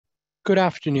Good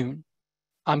afternoon.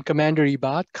 I'm Commander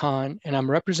Ibad Khan, and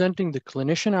I'm representing the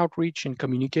Clinician Outreach and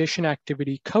Communication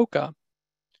Activity COCA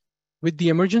with the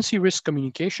Emergency Risk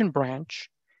Communication Branch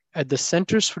at the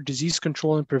Centers for Disease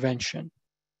Control and Prevention.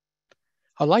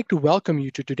 I'd like to welcome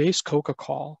you to today's COCA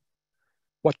Call,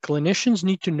 what clinicians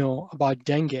need to know about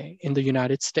dengue in the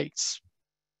United States.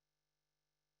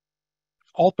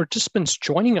 All participants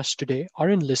joining us today are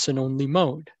in listen-only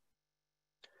mode.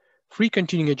 Free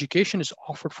continuing education is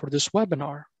offered for this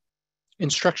webinar.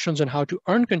 Instructions on how to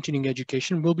earn continuing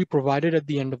education will be provided at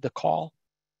the end of the call.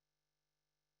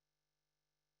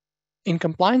 In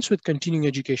compliance with continuing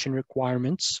education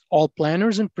requirements, all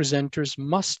planners and presenters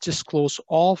must disclose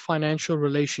all financial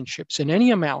relationships in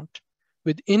any amount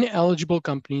with ineligible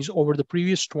companies over the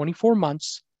previous 24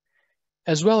 months,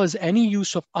 as well as any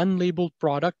use of unlabeled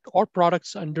product or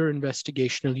products under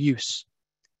investigational use.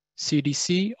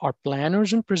 CDC, our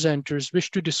planners and presenters wish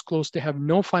to disclose they have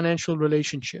no financial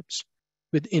relationships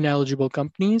with ineligible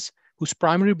companies whose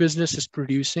primary business is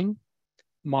producing,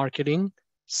 marketing,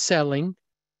 selling,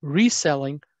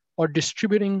 reselling, or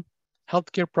distributing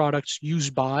healthcare products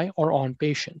used by or on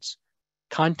patients.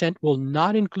 Content will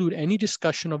not include any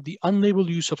discussion of the unlabeled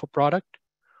use of a product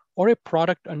or a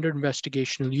product under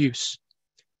investigational use.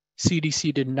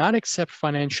 CDC did not accept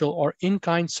financial or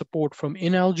in-kind support from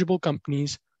ineligible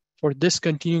companies for this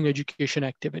continuing education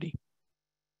activity.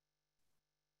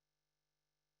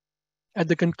 At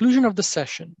the conclusion of the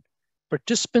session,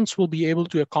 participants will be able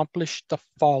to accomplish the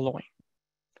following: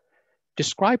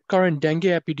 describe current dengue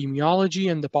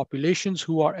epidemiology and the populations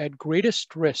who are at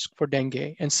greatest risk for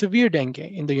dengue and severe dengue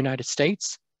in the United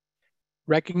States,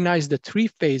 recognize the three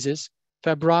phases,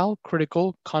 febrile,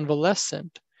 critical,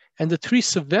 convalescent, and the three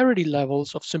severity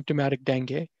levels of symptomatic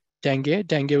dengue,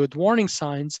 dengue with warning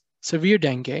signs, severe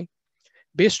dengue,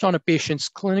 based on a patient's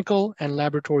clinical and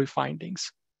laboratory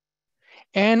findings,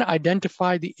 and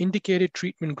identify the indicated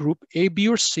treatment group A, B,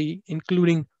 or C,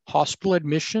 including hospital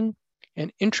admission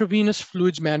and intravenous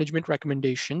fluids management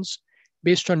recommendations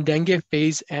based on dengue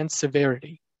phase and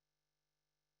severity.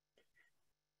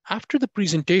 After the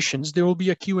presentations, there will be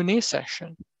a Q&A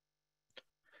session.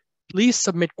 Please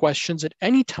submit questions at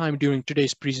any time during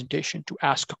today's presentation. To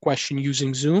ask a question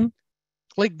using Zoom,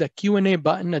 click the Q&A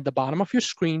button at the bottom of your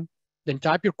screen, then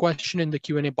type your question in the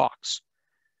Q&A box.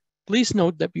 Please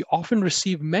note that we often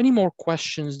receive many more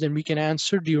questions than we can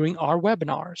answer during our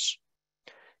webinars.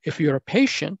 If you're a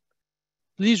patient,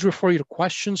 please refer your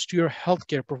questions to your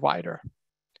healthcare provider.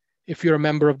 If you're a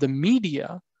member of the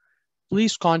media,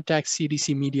 please contact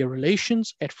CDC Media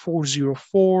Relations at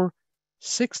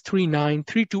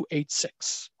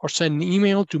 404-639-3286 or send an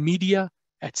email to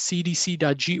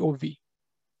media@cdc.gov.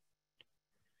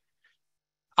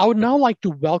 I would now like to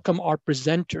welcome our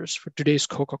presenters for today's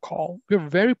COCA Call. We're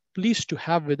very pleased to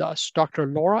have with us Dr.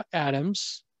 Laura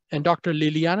Adams and Dr.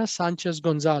 Liliana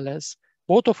Sanchez-Gonzalez,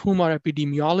 both of whom are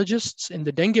epidemiologists in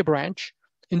the dengue branch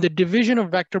in the Division of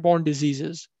Vector-Borne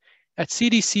Diseases at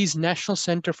CDC's National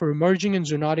Center for Emerging and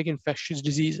Zoonotic Infectious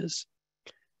Diseases.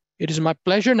 It is my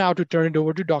pleasure now to turn it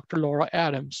over to Dr. Laura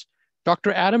Adams.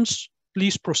 Dr. Adams,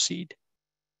 please proceed.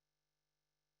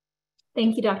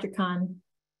 Thank you, Dr. Khan.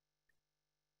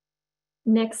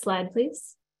 Next slide,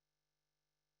 please.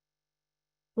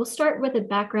 We'll start with a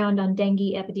background on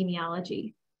dengue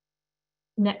epidemiology.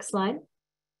 Next slide.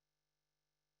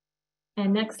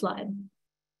 And next slide.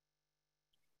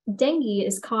 Dengue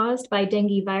is caused by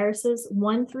dengue viruses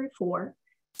 1 through 4,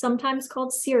 sometimes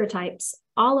called serotypes,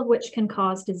 all of which can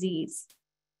cause disease.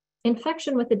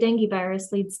 Infection with the dengue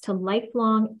virus leads to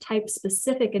lifelong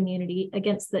type-specific immunity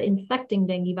against the infecting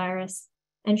dengue virus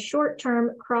and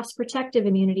short-term cross-protective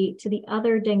immunity to the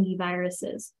other dengue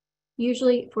viruses,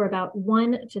 usually for about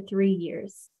 1 to 3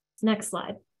 years. Next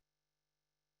slide.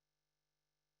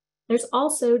 There's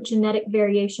also genetic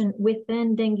variation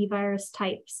within dengue virus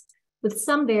types, with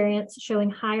some variants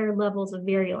showing higher levels of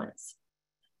virulence.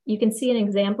 You can see an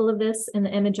example of this in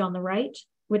the image on the right,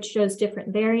 which shows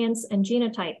different variants and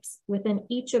genotypes within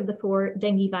each of the 4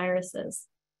 dengue viruses.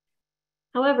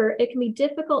 However, it can be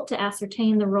difficult to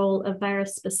ascertain the role of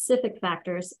virus-specific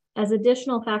factors, as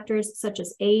additional factors such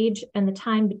as age and the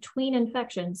time between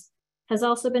infections has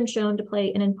also been shown to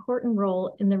play an important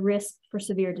role in the risk for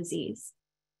severe disease.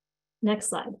 Next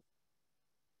slide.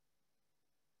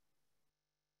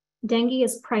 Dengue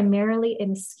is primarily a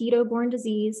mosquito-borne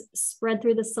disease spread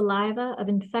through the saliva of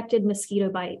infected mosquito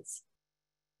bites.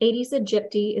 Aedes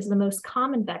aegypti is the most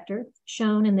common vector,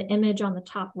 shown in the image on the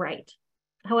top right.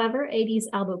 However, Aedes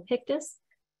albopictus,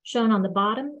 shown on the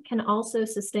bottom, can also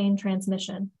sustain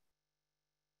transmission.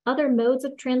 Other modes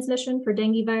of transmission for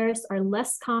dengue virus are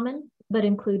less common, but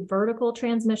include vertical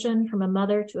transmission from a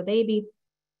mother to a baby,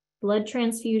 blood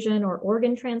transfusion or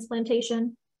organ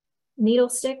transplantation, needle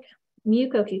stick,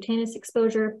 mucocutaneous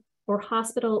exposure, or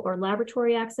hospital or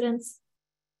laboratory accidents,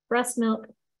 breast milk,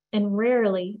 and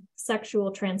rarely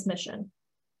sexual transmission.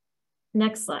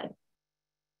 Next slide.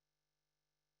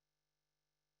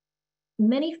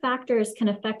 Many factors can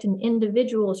affect an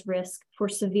individual's risk for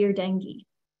severe dengue.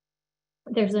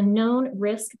 There's a known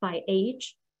risk by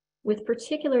age, with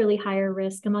particularly higher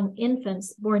risk among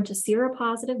infants born to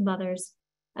seropositive mothers,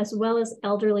 as well as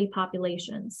elderly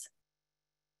populations.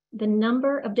 The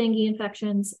number of dengue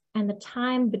infections and the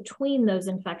time between those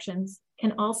infections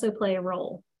can also play a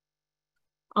role.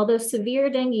 Although severe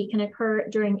dengue can occur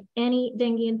during any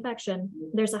dengue infection,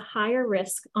 there's a higher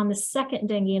risk on the second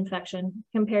dengue infection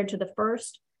compared to the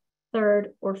first, third,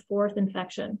 or fourth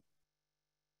infection.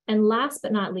 And last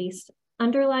but not least,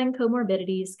 underlying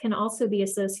comorbidities can also be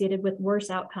associated with worse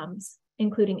outcomes,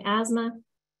 including asthma,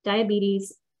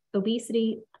 diabetes,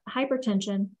 obesity,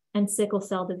 hypertension, and sickle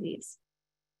cell disease.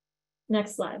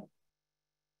 Next slide.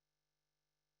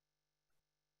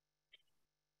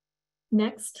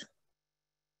 Next.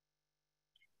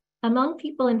 Among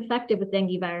people infected with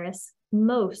dengue virus,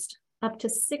 most, up to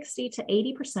 60 to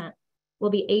 80%,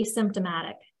 will be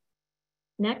asymptomatic.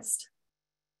 Next.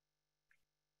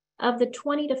 Of the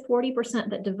 20 to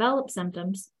 40% that develop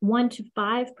symptoms, 1 to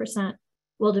 5%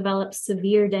 will develop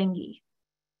severe dengue.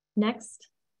 Next.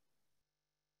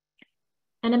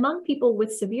 And among people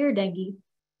with severe dengue,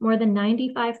 more than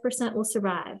 95% will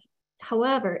survive.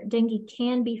 However, dengue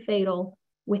can be fatal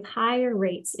with higher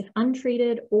rates if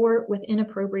untreated or with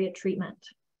inappropriate treatment.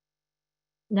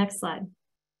 Next slide.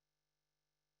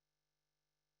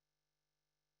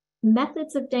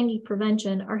 Methods of dengue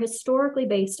prevention are historically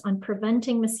based on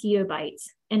preventing mosquito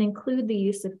bites and include the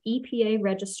use of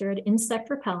EPA-registered insect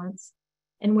repellents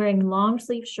and wearing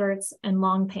long-sleeve shirts and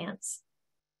long pants.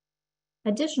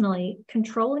 Additionally,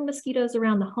 controlling mosquitoes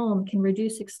around the home can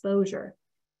reduce exposure,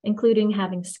 including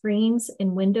having screens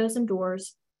in windows and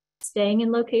doors, staying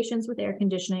in locations with air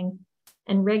conditioning,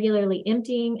 and regularly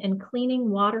emptying and cleaning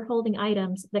water-holding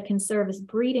items that can serve as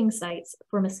breeding sites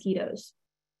for mosquitoes.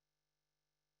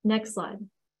 Next slide.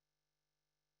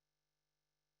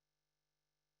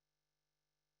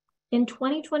 In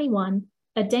 2021,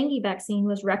 a dengue vaccine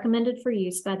was recommended for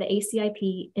use by the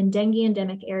ACIP in dengue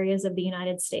endemic areas of the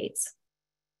United States.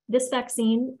 This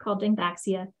vaccine, called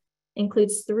Dengvaxia,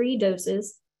 includes 3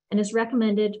 doses and is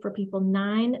recommended for people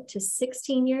 9 to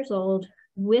 16 years old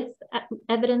with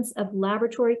evidence of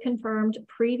laboratory-confirmed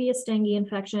previous dengue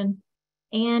infection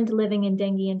and living in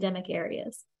dengue endemic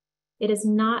areas. It is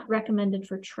not recommended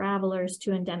for travelers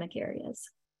to endemic areas.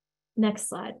 Next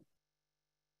slide.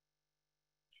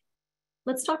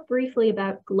 Let's talk briefly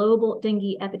about global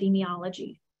dengue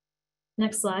epidemiology.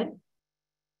 Next slide.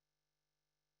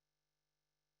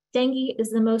 Dengue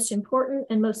is the most important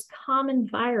and most common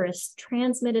virus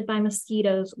transmitted by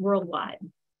mosquitoes worldwide.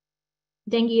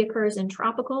 Dengue occurs in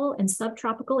tropical and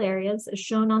subtropical areas, as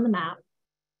shown on the map.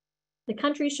 The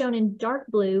countries shown in dark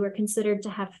blue are considered to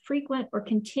have frequent or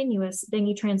continuous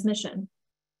dengue transmission.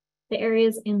 The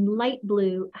areas in light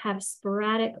blue have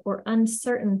sporadic or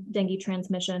uncertain dengue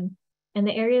transmission, and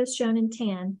the areas shown in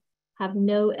tan have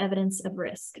no evidence of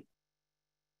risk.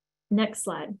 Next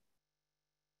slide.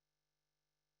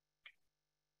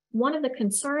 One of the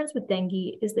concerns with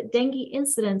dengue is that dengue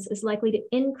incidence is likely to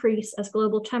increase as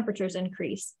global temperatures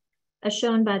increase, as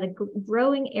shown by the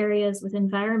growing areas with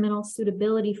environmental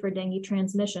suitability for dengue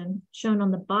transmission, shown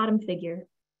on the bottom figure,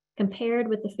 compared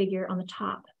with the figure on the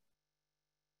top.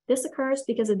 This occurs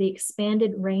because of the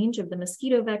expanded range of the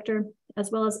mosquito vector,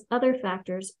 as well as other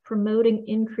factors promoting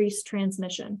increased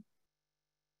transmission.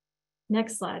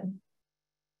 Next slide.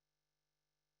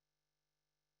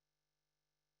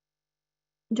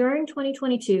 During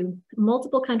 2022,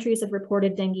 multiple countries have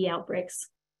reported dengue outbreaks,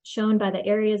 shown by the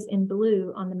areas in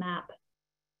blue on the map.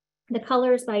 The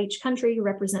colors by each country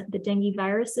represent the dengue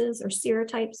viruses or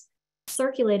serotypes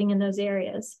circulating in those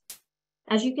areas.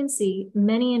 As you can see,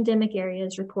 many endemic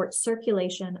areas report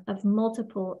circulation of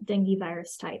multiple dengue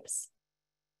virus types.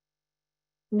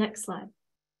 Next slide.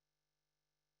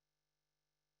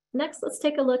 Next, let's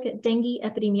take a look at dengue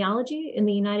epidemiology in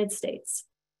the United States.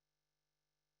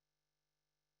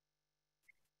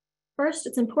 First,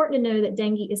 it's important to know that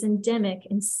dengue is endemic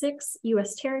in 6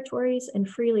 U.S. territories and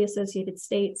freely associated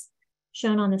states,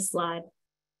 shown on this slide.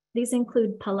 These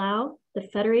include Palau, the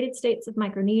Federated States of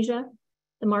Micronesia,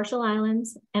 the Marshall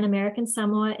Islands, and American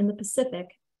Samoa in the Pacific,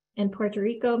 and Puerto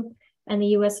Rico and the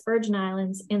U.S. Virgin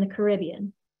Islands in the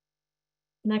Caribbean.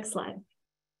 Next slide.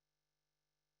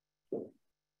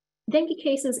 Dengue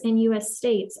cases in US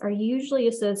states are usually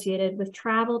associated with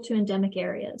travel to endemic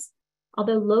areas,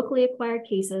 although locally acquired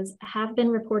cases have been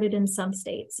reported in some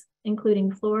states,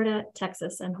 including Florida,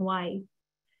 Texas, and Hawaii.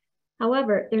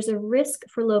 However, there's a risk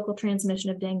for local transmission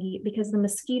of dengue because the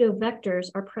mosquito vectors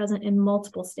are present in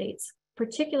multiple states,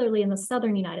 particularly in the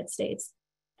southern United States,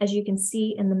 as you can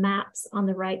see in the maps on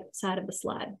the right side of the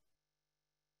slide.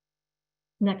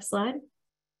 Next slide.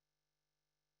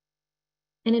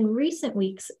 And in recent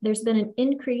weeks, there's been an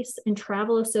increase in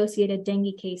travel-associated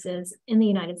dengue cases in the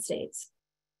United States.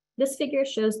 This figure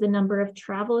shows the number of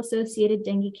travel-associated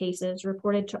dengue cases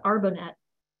reported to ARBONET,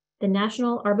 the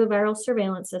National Arboviral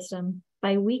Surveillance System,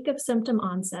 by week of symptom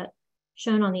onset,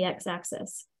 shown on the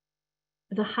x-axis.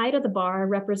 The height of the bar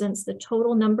represents the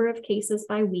total number of cases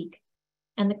by week,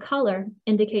 and the color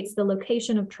indicates the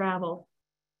location of travel.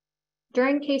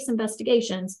 During case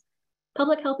investigations,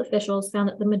 public health officials found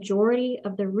that the majority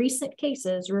of the recent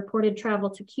cases reported travel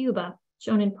to Cuba,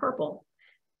 shown in purple.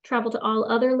 Travel to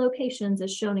all other locations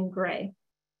is shown in gray.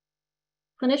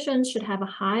 Clinicians should have a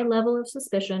high level of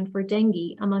suspicion for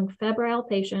dengue among febrile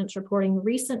patients reporting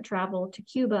recent travel to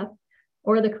Cuba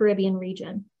or the Caribbean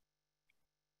region.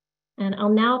 And I'll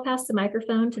now pass the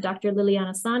microphone to Dr.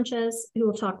 Liliana Sanchez, who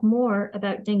will talk more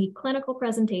about dengue clinical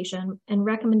presentation and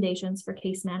recommendations for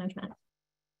case management.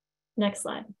 Next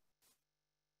slide.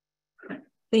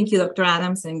 Thank you, Dr.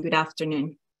 Adams, and good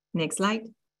afternoon. Next slide.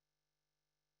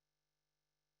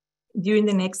 During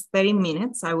the next 30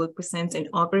 minutes, I will present an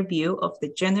overview of the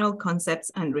general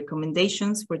concepts and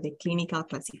recommendations for the clinical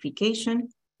classification,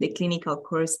 the clinical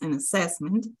course and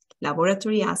assessment,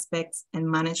 laboratory aspects, and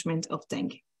management of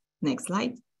dengue. Next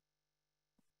slide.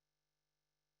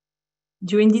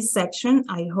 During this section,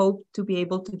 I hope to be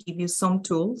able to give you some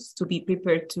tools to be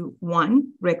prepared to,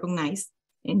 1, recognize,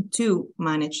 and 2,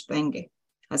 manage dengue,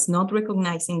 as not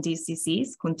recognizing this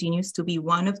disease continues to be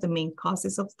one of the main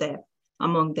causes of death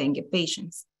among dengue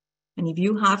patients. And if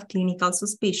you have clinical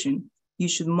suspicion, you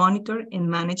should monitor and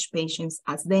manage patients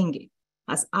as dengue,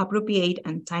 as appropriate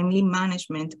and timely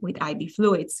management with IV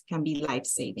fluids can be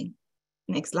life-saving.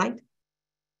 Next slide.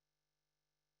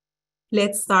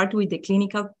 Let's start with the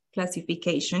clinical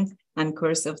classification and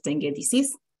course of dengue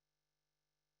disease.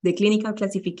 The clinical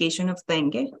classification of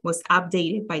dengue was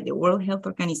updated by the World Health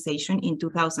Organization in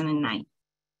 2009.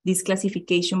 This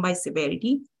classification by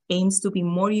severity aims to be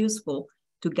more useful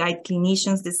to guide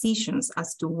clinicians' decisions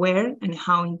as to where and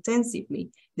how intensively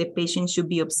the patient should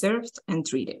be observed and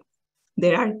treated.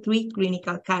 There are 3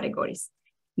 clinical categories: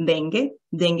 dengue,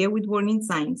 dengue with warning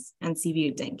signs, and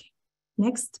severe dengue.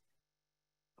 Next.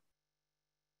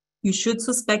 You should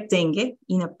suspect dengue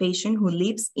in a patient who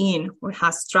lives in or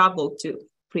has traveled to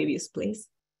previous place.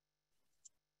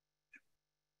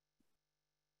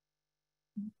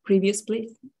 Previous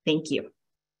place, thank you.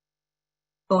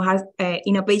 Or has,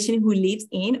 in a patient who lives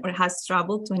in or has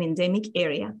traveled to an endemic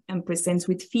area and presents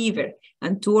with fever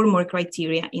and 2 or more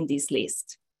criteria in this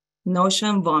list: nausea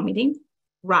and vomiting,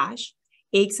 rash,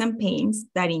 aches and pains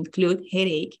that include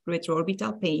headache,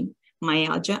 retroorbital pain,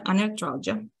 myalgia and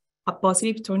arthralgia, a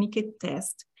positive tourniquet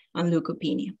test, and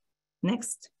leukopenia.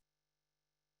 Next.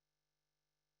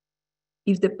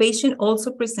 If the patient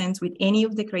also presents with any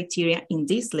of the criteria in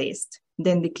this list,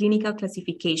 then the clinical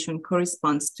classification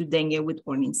corresponds to dengue with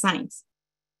warning signs: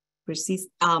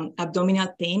 abdominal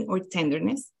pain or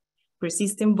tenderness,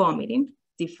 persistent vomiting,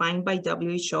 defined by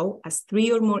WHO as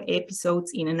 3 or more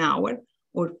episodes in an hour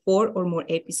or 4 or more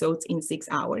episodes in 6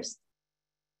 hours,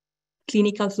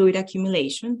 clinical fluid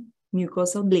accumulation,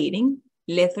 mucosal bleeding,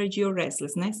 lethargy or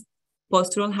restlessness,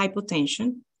 postural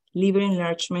hypotension, liver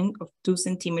enlargement of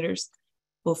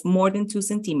more than 2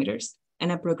 centimeters,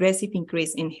 and a progressive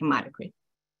increase in hematocrit.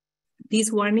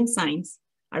 These warning signs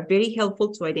are very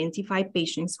helpful to identify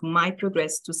patients who might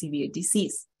progress to severe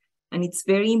disease, and it's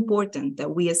very important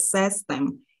that we assess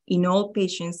them in all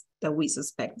patients that we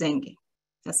suspect dengue,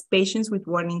 as patients with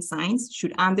warning signs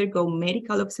should undergo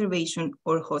medical observation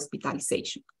or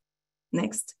hospitalization.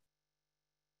 Next.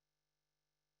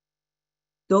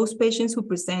 Those patients who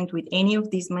present with any of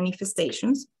these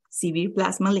manifestations, severe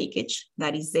plasma leakage,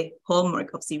 that is the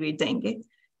hallmark of severe dengue,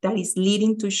 that is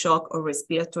leading to shock or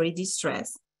respiratory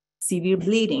distress, severe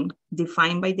bleeding,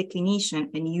 defined by the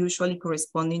clinician and usually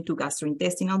corresponding to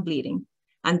gastrointestinal bleeding,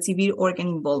 and severe organ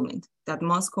involvement, that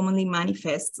most commonly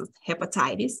manifests as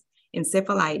hepatitis,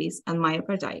 encephalitis, and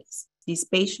myocarditis. These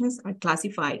patients are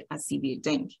classified as severe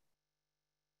dengue.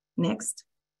 Next.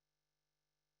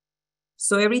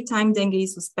 So every time dengue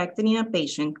is suspected in a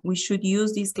patient, we should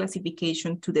use this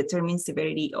classification to determine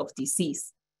severity of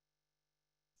disease.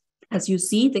 As you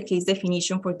see, the case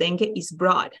definition for dengue is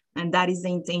broad, and that is the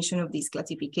intention of this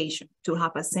classification, to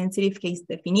have a sensitive case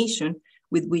definition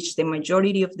with which the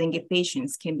majority of dengue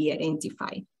patients can be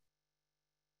identified.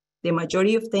 The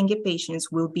majority of dengue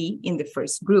patients will be in the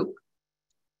first group.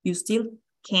 You still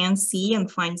can see and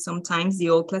find sometimes the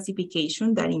old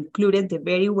classification that included the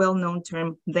very well-known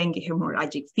term dengue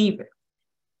hemorrhagic fever.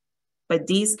 But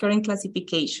this current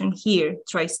classification here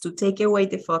tries to take away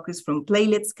the focus from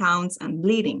platelets counts and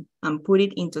bleeding and put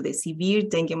it into the severe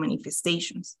dengue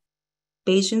manifestations.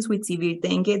 Patients with severe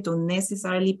dengue don't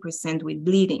necessarily present with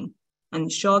bleeding,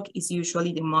 and shock is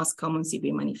usually the most common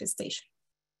severe manifestation.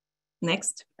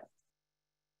 Next.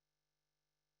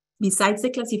 Besides the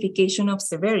classification of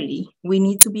severity, we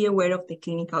need to be aware of the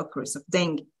clinical course of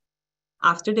dengue.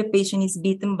 After the patient is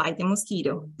bitten by the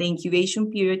mosquito, the incubation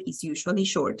period is usually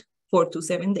short, 4 to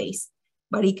 7 days,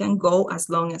 but it can go as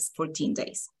long as 14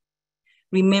 days.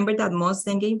 Remember that most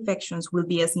dengue infections will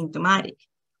be asymptomatic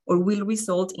or will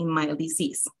result in mild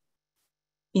disease.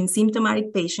 In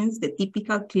symptomatic patients, the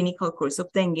typical clinical course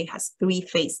of dengue has 3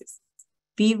 phases: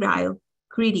 febrile,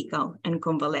 critical, and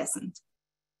convalescent.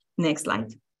 Next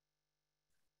slide.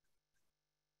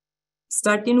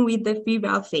 Starting with the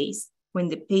febrile phase, when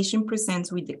the patient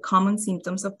presents with the common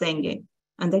symptoms of dengue,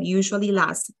 and that usually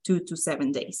lasts 2 to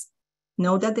 7 days.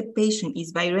 Note that the patient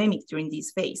is viremic during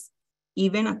this phase,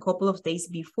 even a couple of days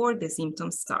before the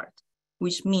symptoms start,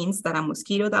 which means that a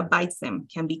mosquito that bites them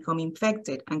can become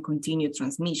infected and continue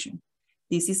transmission.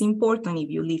 This is important if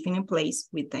you live in a place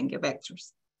with dengue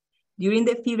vectors. During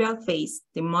the febrile phase,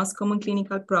 the most common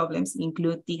clinical problems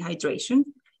include dehydration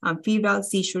and febrile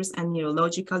seizures and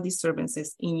neurological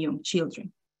disturbances in young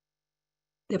children.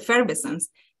 The effervescence,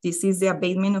 this is the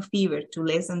abatement of fever to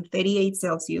less than 38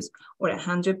 Celsius or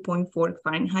 100.4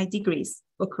 Fahrenheit degrees,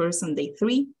 occurs on day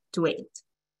 3 to 8.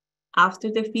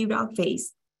 After the febrile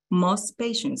phase, most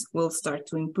patients will start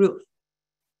to improve.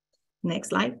 Next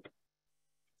slide.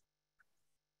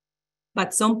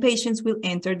 But some patients will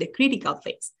enter the critical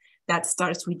phase. That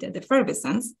starts with the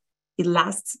effervescence. It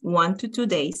lasts 1 to 2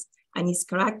 days and is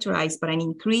characterized by an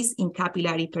increase in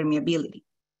capillary permeability.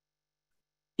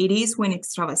 It is when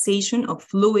extravasation of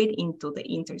fluid into the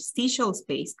interstitial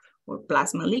space or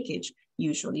plasma leakage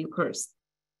usually occurs.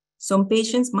 Some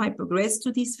patients might progress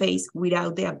to this phase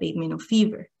without the abatement of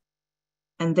fever.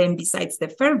 And then besides the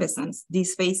effervescence,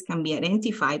 this phase can be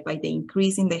identified by the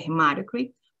increase in the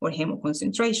hematocrit or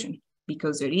hemoconcentration,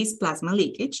 because there is plasma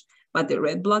leakage, but the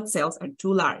red blood cells are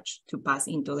too large to pass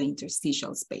into the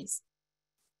interstitial space.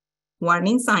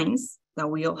 Warning signs that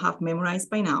we all have memorized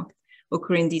by now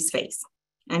occur in this phase,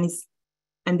 and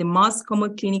the most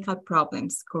common clinical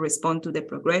problems correspond to the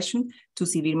progression to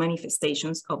severe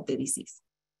manifestations of the disease.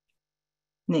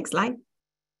 Next slide.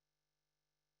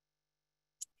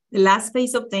 The last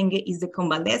phase of dengue is the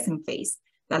convalescent phase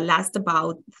that lasts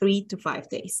about 3 to 5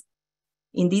 days.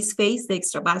 In this phase, the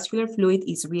extravascular fluid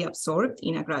is reabsorbed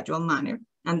in a gradual manner,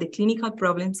 and the clinical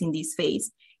problems in this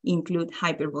phase include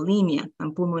hypervolemia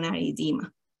and pulmonary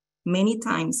edema, many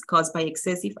times caused by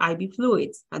excessive IV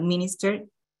fluids administered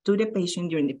to the patient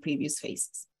during the previous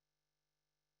phases.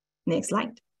 Next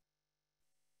slide.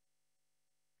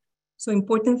 So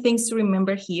important things to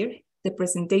remember here: the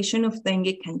presentation of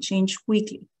dengue can change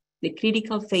quickly. The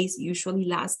critical phase usually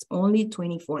lasts only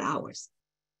 24 hours.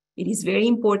 It is very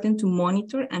important to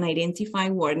monitor and identify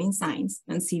warning signs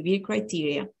and severe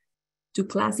criteria to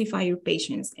classify your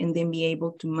patients and then be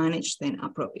able to manage them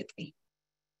appropriately.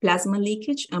 Plasma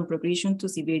leakage and progression to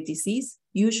severe disease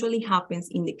usually happens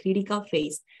in the critical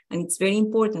phase, and it's very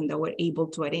important that we're able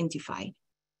to identify it.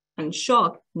 And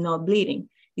shock, not bleeding,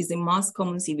 is the most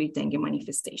common severe dengue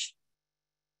manifestation.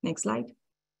 Next slide.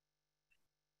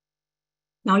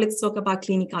 Now let's talk about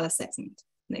clinical assessment.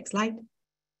 Next slide.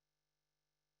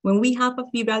 When we have a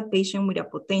febrile patient with a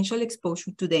potential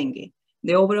exposure to dengue,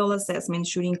 the overall assessment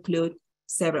should include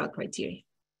several criteria.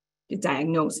 The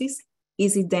diagnosis: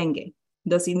 is it dengue?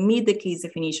 Does it meet the case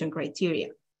definition criteria?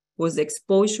 Was the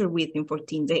exposure within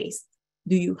 14 days?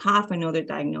 Do you have another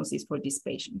diagnosis for this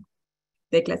patient?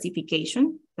 The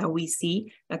classification that we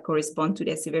see that correspond to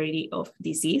the severity of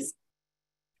disease.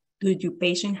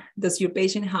 Does your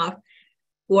patient have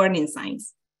warning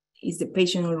signs? Is the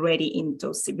patient already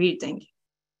into severe dengue?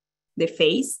 The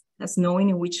phase, as knowing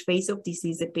in which phase of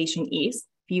disease the patient is,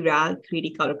 febrile,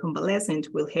 critical, or convalescent,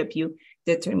 will help you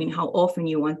determine how often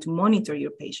you want to monitor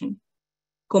your patient.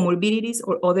 Comorbidities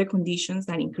or other conditions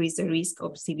that increase the risk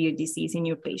of severe disease in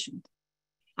your patient.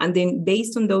 And then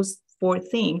based on those 4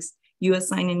 things, you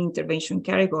assign an intervention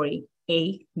category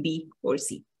A, B, or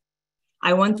C.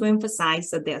 I want to emphasize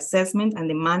that the assessment and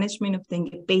the management of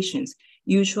dengue patients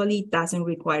Usually it doesn't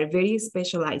require very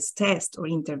specialized tests or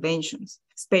interventions,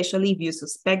 especially if you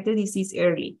suspect the disease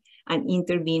early and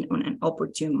intervene on an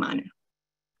opportune manner.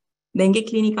 Dengue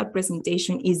clinical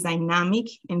presentation is dynamic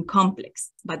and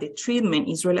complex, but the treatment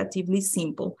is relatively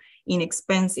simple,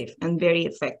 inexpensive, and very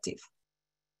effective.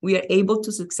 We are able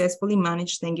to successfully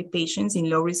manage dengue patients in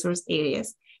low-resource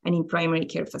areas and in primary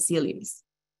care facilities.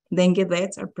 Dengue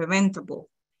deaths are preventable,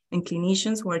 and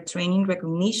clinicians who are trained in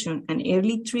recognition and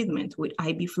early treatment with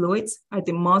IV fluids are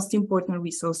the most important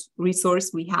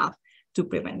resource we have to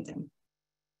prevent them.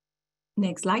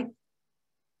 Next slide.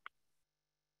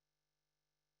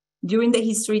 During the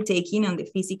history taking and the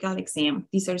physical exam,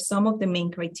 these are some of the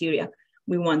main criteria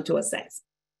we want to assess.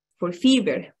 For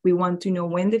fever, we want to know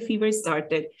when the fever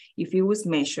started, if it was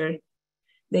measured.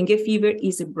 Dengue fever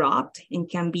is abrupt and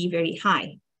can be very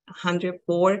high,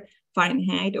 104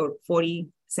 Fahrenheit or 40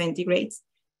 centigrades,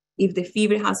 if the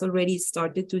fever has already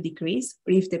started to decrease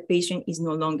or if the patient is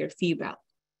no longer febrile,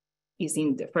 is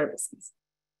in the effervescence.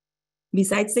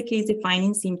 Besides the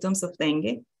case-defining symptoms of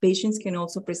dengue, patients can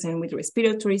also present with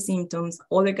respiratory symptoms,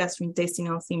 other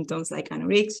gastrointestinal symptoms like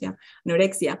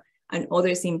anorexia, and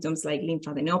other symptoms like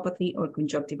lymphadenopathy or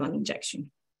conjunctival injection.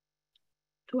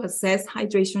 To assess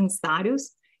hydration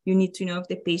status, you need to know if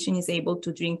the patient is able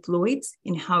to drink fluids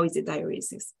and how is the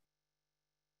diuresis.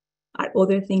 Are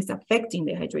other things affecting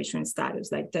the hydration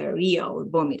status like diarrhea or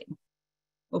vomiting?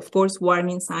 Of course,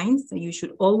 warning signs that you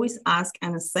should always ask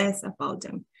and assess about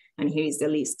them. And here is the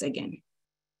list again.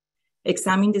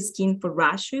 Examine the skin for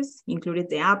rashes, including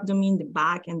the abdomen, the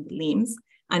back, and the limbs,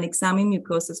 and examine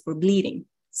mucosas for bleeding.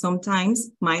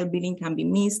 Sometimes mild bleeding can be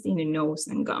missed in the nose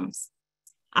and gums.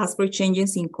 Ask for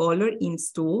changes in color in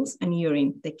stools and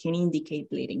urine that can indicate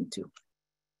bleeding too.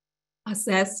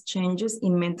 Assess changes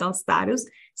in mental status,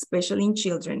 especially in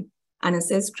children, and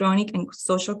assess chronic and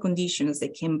social conditions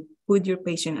that can put your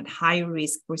patient at higher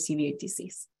risk for severe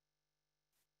disease.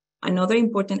 Another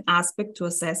important aspect to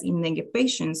assess in dengue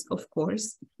patients, of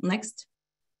course, next,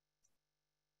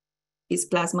 is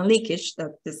plasma leakage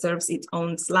that deserves its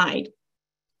own slide.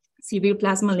 Severe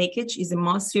plasma leakage is the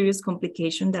most serious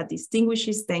complication that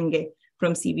distinguishes dengue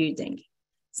from severe dengue.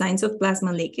 Signs of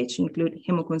plasma leakage include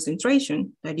hemoconcentration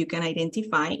that you can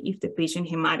identify if the patient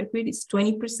hematocrit is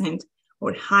 20%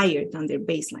 or higher than their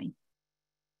baseline.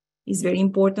 It's very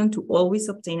important to always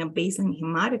obtain a baseline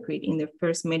hematocrit in the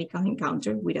first medical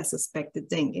encounter with a suspected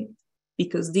dengue,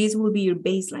 because this will be your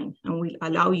baseline and will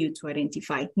allow you to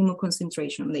identify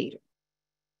hemoconcentration later.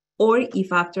 Or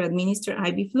if after administered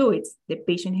IV fluids, the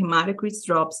patient hematocrit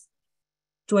drops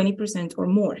 20% or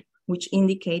more, which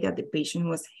indicate that the patient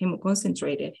was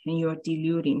hemoconcentrated and you are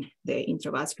diluting the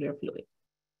intravascular fluid.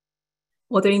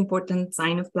 Other important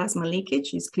sign of plasma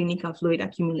leakage is clinical fluid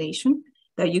accumulation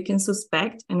that you can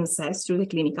suspect and assess through the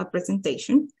clinical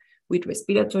presentation with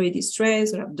respiratory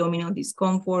distress or abdominal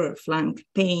discomfort or flank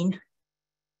pain.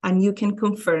 And you can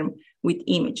confirm with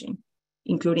imaging,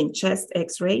 including chest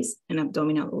x-rays and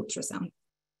abdominal ultrasound.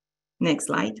 Next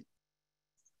slide.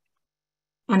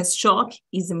 And shock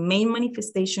is the main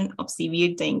manifestation of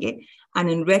severe dengue, and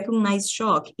unrecognized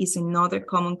shock is another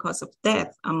common cause of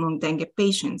death among dengue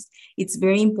patients. It's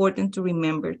very important to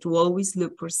remember to always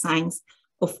look for signs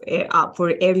of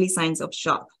for early signs of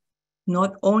shock,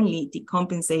 not only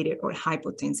decompensated or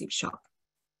hypotensive shock.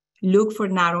 Look for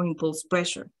narrow impulse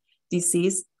pressure. This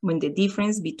is when the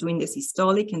difference between the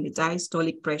systolic and the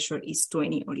diastolic pressure is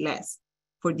 20 or less.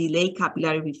 For delayed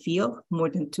capillary refill, more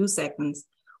than 2 seconds,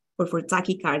 or for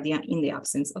tachycardia in the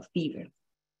absence of fever.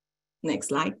 Next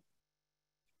slide.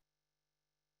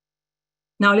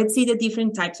 Now let's see the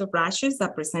different types of rashes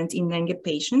that present in dengue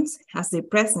patients, as their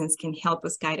presence can help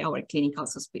us guide our clinical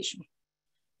suspicion.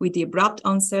 With the abrupt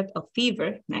onset of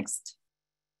fever, next,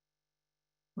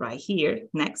 right here,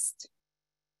 next,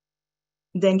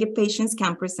 dengue patients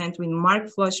can present with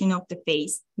marked flushing of the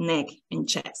face, neck, and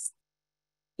chest.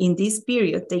 In this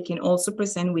period, they can also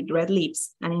present with red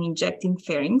lips and an injecting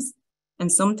pharynx,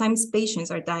 and sometimes patients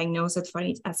are diagnosed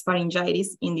as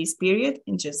pharyngitis in this period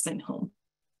and just sent home.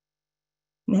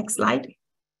 Next slide.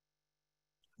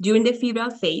 During the febrile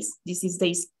phase, this is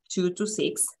days 2 to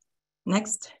 6.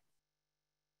 Next.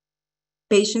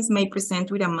 Patients may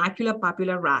present with a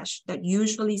maculopapular rash that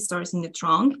usually starts in the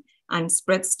trunk and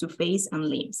spreads to face and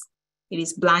limbs. It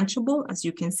is blanchable, as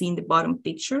you can see in the bottom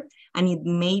picture, and it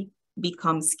may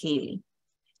become scaly.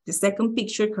 The second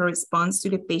picture corresponds to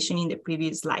the patient in the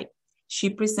previous slide. She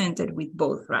presented with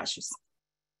both rashes.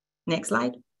 Next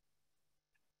slide.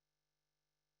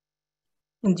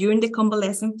 And during the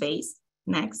convalescent phase,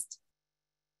 next,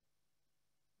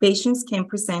 Patients can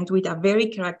present with a very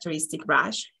characteristic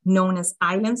rash known as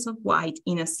islands of white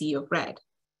in a sea of red,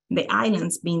 the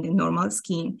islands being the normal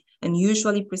skin and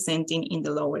usually presenting in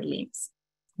the lower limbs.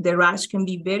 The rash can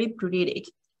be very pruritic,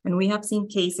 and we have seen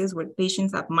cases where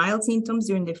patients have mild symptoms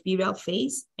during the febrile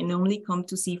phase and only come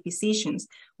to see physicians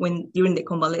during the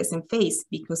convalescent phase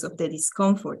because of the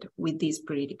discomfort with this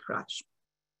pruritic rash.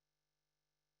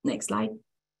 Next slide.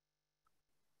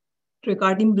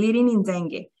 Regarding bleeding in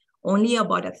dengue, only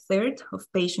about a third of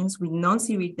patients with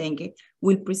non-severe dengue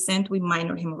will present with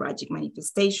minor hemorrhagic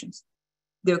manifestations.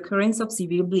 The occurrence of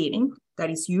severe bleeding,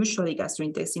 that is usually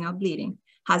gastrointestinal bleeding,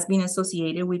 has been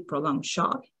associated with prolonged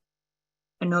shock,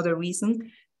 another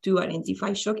reason to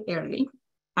identify shock early,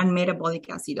 and metabolic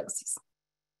acidosis.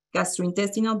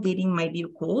 Gastrointestinal bleeding might be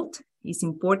occult. It's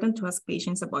important to ask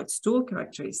patients about stool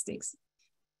characteristics.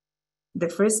 The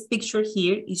first picture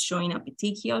here is showing a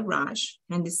petechial rash,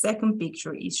 and the second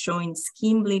picture is showing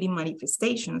skin bleeding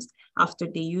manifestations after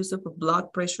the use of a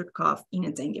blood pressure cuff in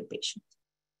a dengue patient.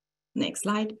 Next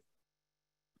slide.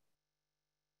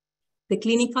 The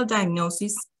clinical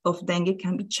diagnosis of dengue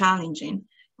can be challenging,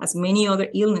 as many other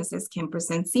illnesses can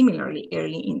present similarly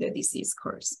early in the disease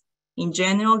course. In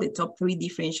general, the top 3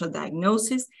 differential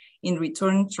diagnoses in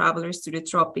returning travelers to the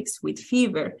tropics with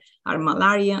fever are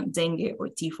malaria, dengue, or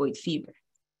typhoid fever.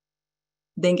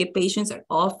 Dengue patients are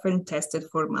often tested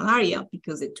for malaria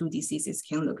because the 2 diseases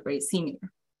can look very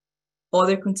similar.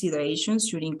 Other considerations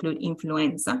should include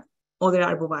influenza, other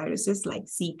arboviruses like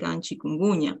Zika and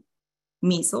chikungunya,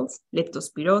 measles,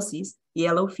 leptospirosis,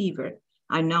 yellow fever,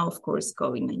 and now, of course,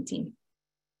 COVID-19.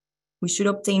 We should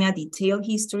obtain a detailed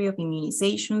history of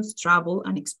immunizations, travel,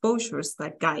 and exposures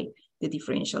that guide the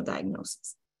differential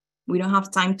diagnosis. We don't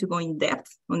have time to go in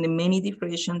depth on the many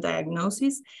differential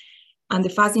diagnoses and the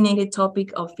fascinating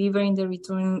topic of fever in the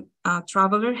return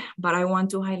traveler, but I want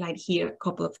to highlight here a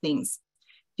couple of things.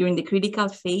 During the critical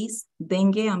phase,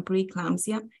 dengue and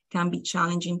preeclampsia can be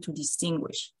challenging to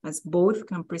distinguish, as both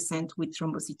can present with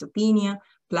thrombocytopenia,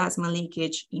 plasma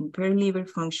leakage, impaired liver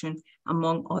function,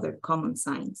 among other common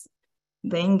signs.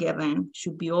 Dengue then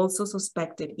should be also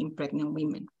suspected in pregnant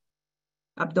women.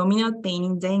 Abdominal pain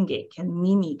in dengue can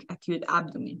mimic acute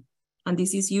abdomen, and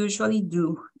this is usually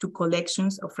due to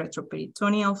collections of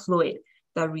retroperitoneal fluid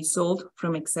that result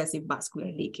from excessive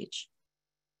vascular leakage.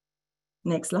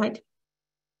 Next slide.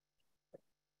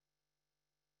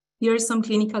 Here are some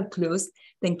clinical clues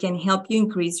that can help you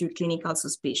increase your clinical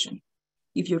suspicion.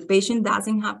 If your patient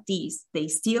doesn't have these, they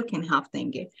still can have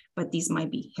dengue, but this might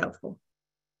be helpful.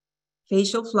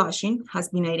 Facial flushing has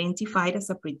been identified as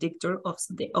a predictor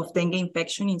of dengue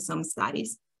infection in some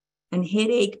studies, and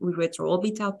headache with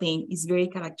retroorbital pain is very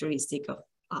characteristic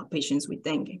of patients with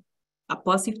dengue. A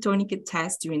positive tourniquet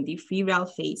test during the febrile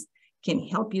phase can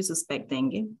help you suspect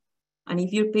dengue. And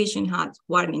if your patient has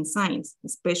warning signs,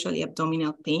 especially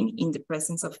abdominal pain in the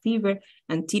presence of fever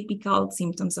and typical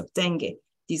symptoms of dengue,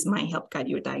 this might help guide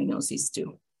your diagnosis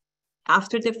too.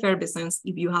 After the effervescence,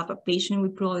 if you have a patient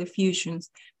with pleural effusions,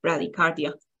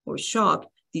 bradycardia, or shock,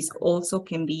 this also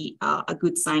can be a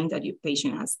good sign that your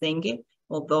patient has dengue.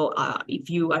 Although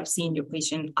if you are seeing your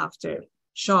patient after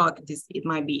shock, it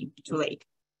might be too late.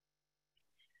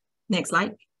 Next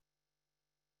slide.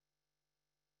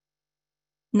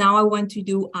 Now I want to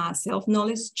do a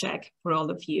self-knowledge check for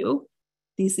all of you.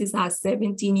 This is a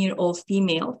 17-year-old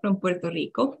female from Puerto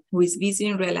Rico who is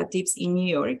visiting relatives in New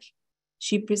York.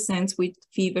 She presents with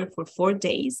fever for 4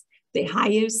 days, the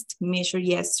highest measured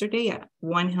yesterday at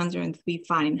 103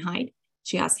 Fahrenheit.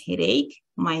 She has headache,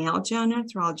 myalgia and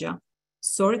arthralgia,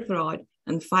 sore throat,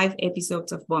 and 5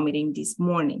 episodes of vomiting this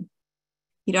morning.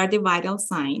 Here are the vital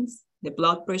signs. The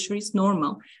blood pressure is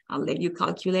normal. I'll let you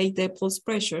calculate the pulse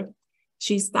pressure.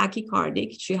 She's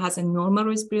tachycardic. She has a normal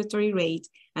respiratory rate,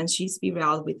 and she's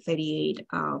febrile with 38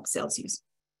 Celsius.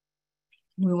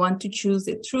 We want to choose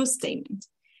the true statement.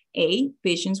 A,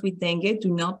 patients with dengue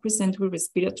do not present with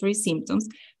respiratory symptoms.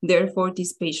 Therefore,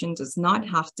 this patient does not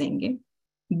have dengue.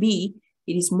 B,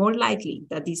 it is more likely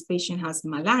that this patient has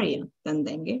malaria than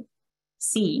dengue.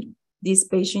 C, this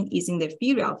patient is in the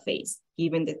febrile phase,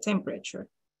 given the temperature.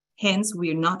 Hence,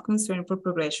 we are not concerned for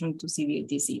progression to severe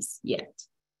disease yet.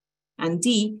 And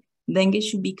D, dengue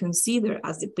should be considered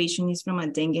as the patient is from a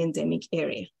dengue endemic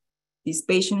area. This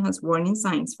patient has warning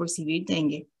signs for severe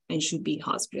dengue and should be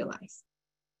hospitalized.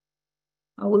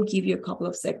 I will give you a couple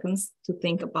of seconds to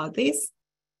think about this.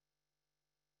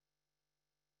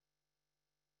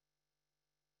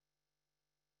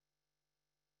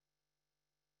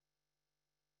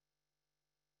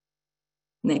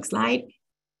 Next slide.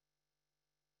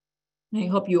 I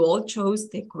hope you all chose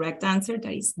the correct answer,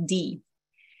 that is D.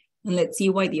 And let's see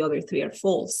why the other three are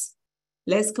false.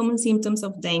 Less common symptoms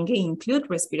of dengue include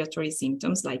respiratory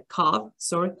symptoms like cough,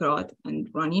 sore throat, and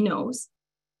runny nose.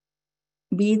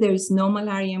 B, there is no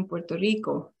malaria in Puerto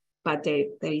Rico, but there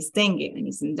is dengue and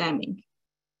it's endemic.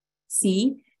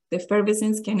 C, the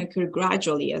effervescence can occur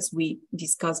gradually, as we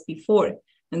discussed before,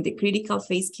 and the critical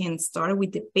phase can start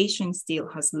with the patient still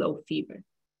has low fever.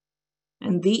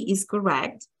 And D is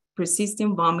correct.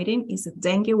 Persistent vomiting is a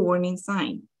dengue warning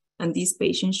sign, and this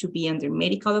patient should be under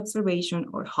medical observation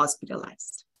or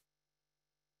hospitalized.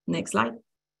 Next slide.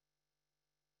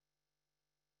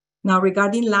 Now,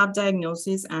 regarding lab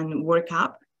diagnosis and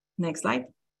workup, next slide.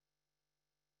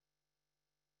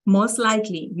 Most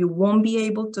likely, you won't be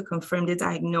able to confirm the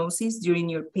diagnosis during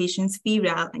your patient's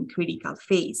febrile and critical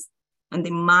phase, and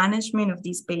the management of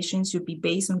these patients should be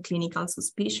based on clinical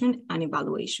suspicion and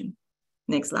evaluation.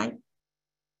 Next slide.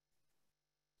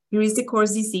 Here is the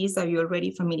course disease that you're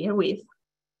already familiar with.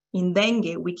 In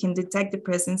dengue, we can detect the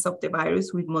presence of the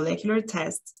virus with molecular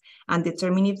tests and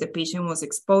determine if the patient was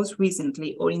exposed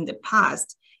recently or in the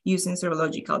past using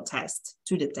serological tests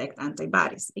to detect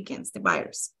antibodies against the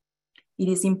virus. It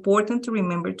is important to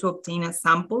remember to obtain a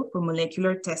sample for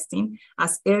molecular testing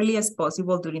as early as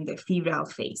possible during the febrile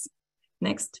phase.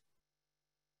 Next.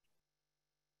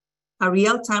 A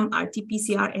real-time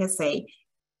RT-PCR assay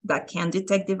that can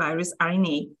detect the virus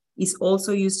RNA is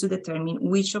also used to determine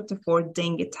which of the 4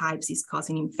 dengue types is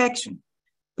causing infection.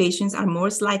 Patients are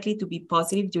most likely to be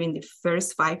positive during the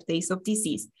first 5 days of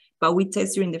disease, but we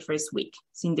test during the first week,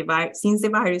 since the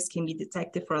virus can be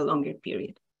detected for a longer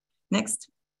period. Next.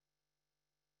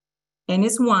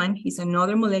 NS1 is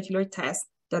another molecular test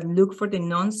that looks for the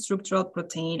non-structural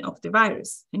protein of the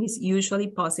virus and is usually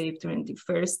positive during the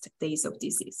first days of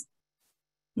disease.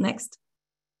 Next.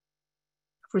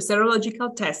 For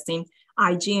serological testing,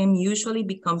 IgM usually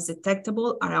becomes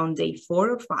detectable around day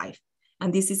 4 or 5.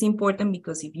 And this is important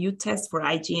because if you test for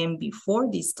IgM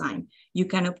before this time, you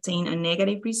can obtain a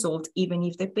negative result even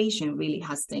if the patient really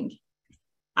has dengue.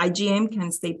 IgM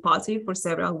can stay positive for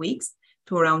several weeks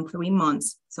to around 3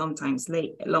 months, sometimes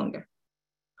longer.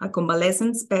 A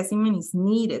convalescent specimen is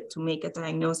needed to make a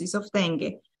diagnosis of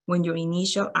dengue when your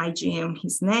initial IgM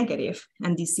is negative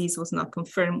and disease was not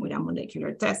confirmed with a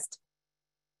molecular test.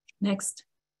 Next.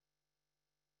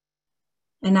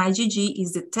 An IgG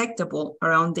is detectable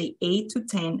around day 8 to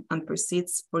 10 and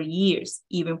persists for years,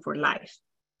 even for life.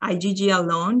 IgG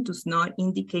alone does not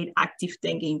indicate active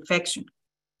dengue infection.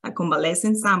 A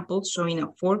convalescent sample showing a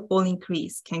 4-fold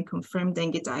increase can confirm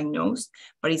dengue diagnosis,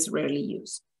 but is rarely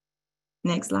used.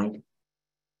 Next slide.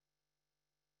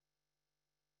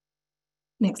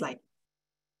 Next slide.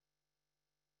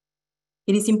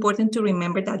 It is important to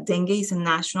remember that dengue is a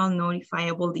national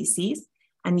notifiable disease,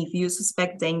 and if you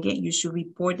suspect dengue, you should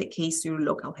report the case to your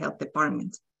local health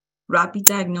department. Rapid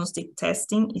diagnostic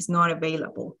testing is not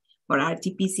available, but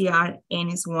RT-PCR,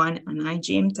 NS1, and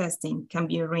IgM testing can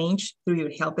be arranged through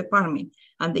your health department,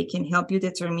 and they can help you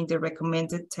determine the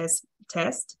recommended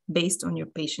test based on your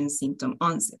patient's symptom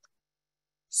onset.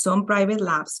 Some private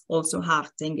labs also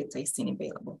have dengue testing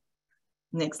available.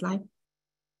 Next slide.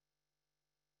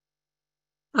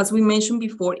 As we mentioned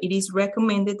before, it is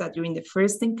recommended that during the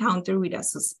first encounter with a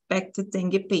suspected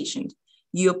dengue patient,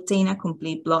 you obtain a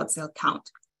complete blood cell count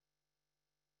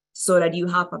so that you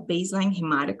have a baseline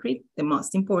hematocrit, the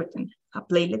most important, a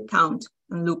platelet count,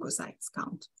 and leukocytes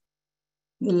count.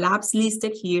 The labs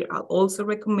listed here are also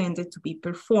recommended to be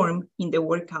performed in the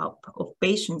workup of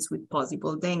patients with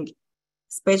possible dengue,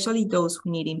 especially those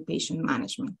who need inpatient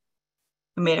management.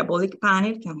 A metabolic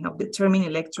panel can help determine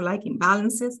electrolyte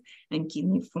imbalances and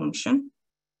kidney function.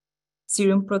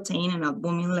 Serum protein and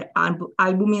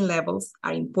albumin levels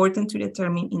are important to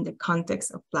determine in the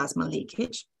context of plasma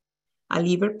leakage. A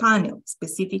liver panel,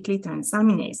 specifically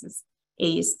transaminases,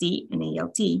 AST and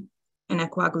ALT, and a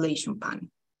coagulation panel.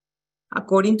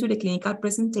 According to the clinical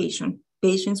presentation,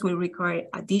 patients will require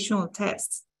additional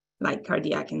tests like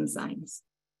cardiac enzymes.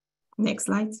 Next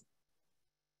slide.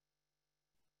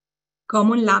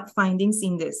 Common lab findings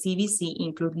in the CVC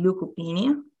include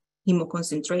leukopenia,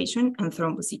 hemoconcentration, and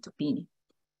thrombocytopenia.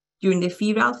 During the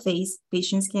febrile phase,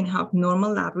 patients can have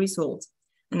normal lab results,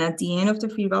 and at the end of the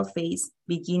febrile phase,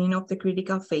 beginning of the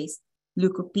critical phase,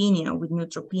 leukopenia with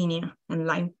neutropenia and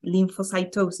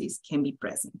lymphocytosis can be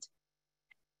present.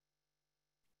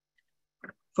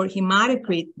 For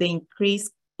hematocrit, the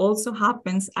increase also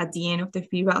happens at the end of the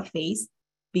febrile phase,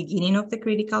 beginning of the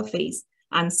critical phase,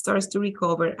 and starts to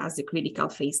recover as the critical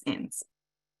phase ends.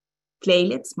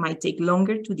 Platelets might take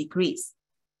longer to decrease.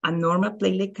 A normal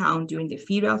platelet count during the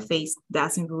febrile phase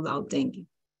doesn't rule out dengue.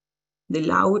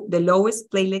 The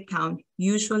lowest platelet count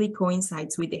usually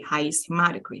coincides with the highest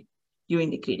hematocrit during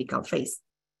the critical phase.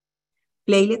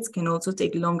 Platelets can also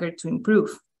take longer to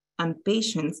improve, and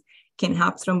patients can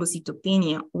have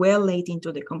thrombocytopenia well late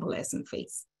into the convalescent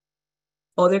phase.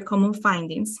 Other common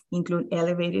findings include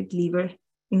elevated liver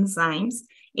enzymes,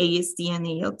 AST and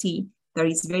ALT, that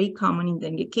is very common in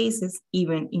dengue cases,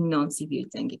 even in non-severe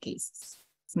dengue cases.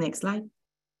 Next slide.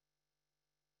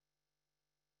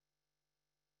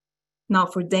 Now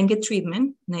for dengue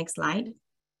treatment, next slide.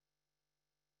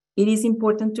 It is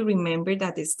important to remember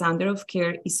that the standard of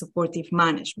care is supportive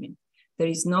management. There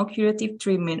is no curative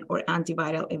treatment or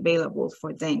antiviral available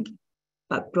for dengue,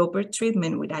 but proper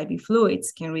treatment with IV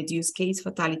fluids can reduce case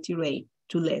fatality rate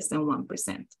to less than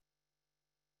 1%.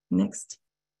 Next.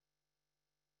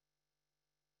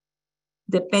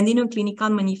 Depending on clinical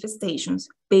manifestations,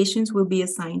 patients will be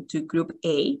assigned to Group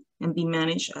A and be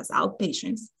managed as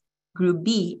outpatients, Group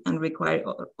B and require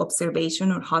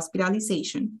observation or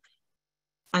hospitalization,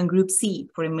 and Group C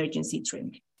for emergency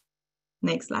treatment.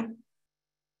 Next slide.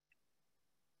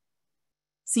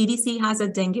 CDC has a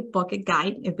dengue pocket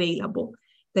guide available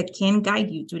that can guide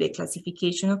you to the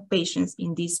classification of patients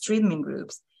in these treatment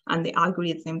groups and the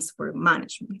algorithms for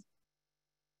management.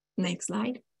 Next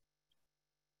slide.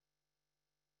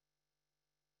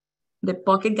 The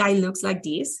pocket guide looks like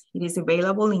this. It is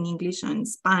available in English and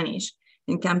Spanish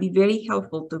and can be very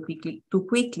helpful to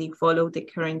quickly follow the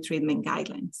current treatment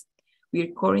guidelines. We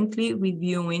are currently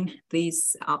reviewing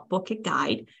this pocket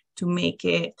guide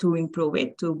to improve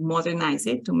it, to modernize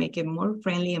it, to make it more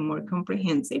friendly and more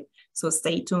comprehensive. So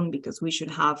stay tuned because we should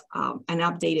have an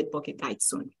updated pocket guide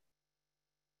soon.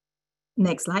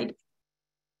 Next slide.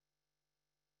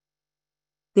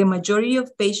 The majority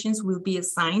of patients will be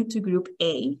assigned to Group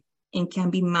A and can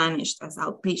be managed as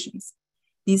outpatients.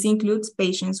 This includes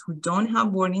patients who don't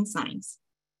have warning signs,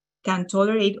 can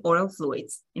tolerate oral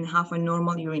fluids, and have a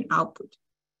normal urine output.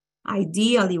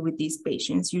 Ideally, with these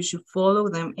patients, you should follow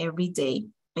them every day,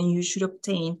 and you should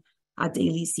obtain a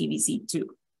daily CBC2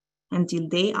 until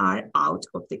they are out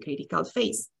of the critical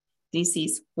phase. This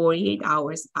is 48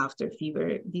 hours after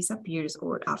fever disappears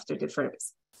or after the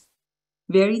first.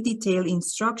 Very detailed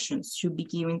instructions should be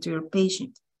given to your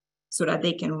patient so that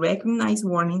they can recognize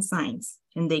warning signs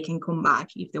and they can come back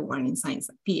if the warning signs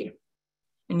appear.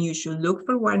 And you should look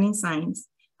for warning signs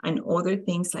and other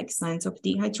things like signs of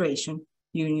dehydration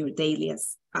during your daily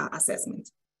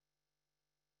assessment.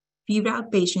 Febrile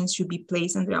patients should be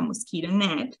placed under a mosquito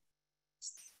net,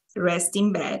 rest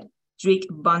in bed, drink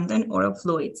abundant oral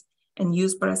fluids, and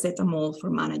use paracetamol for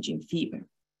managing fever.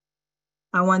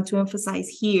 I want to emphasize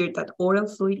here that oral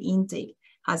fluid intake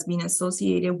has been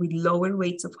associated with lower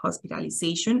rates of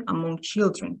hospitalization among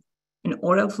children, and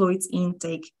oral fluids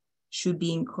intake should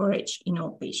be encouraged in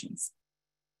all patients.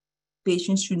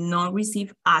 Patients should not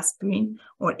receive aspirin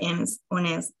or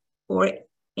NSAIDs,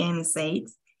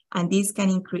 and this can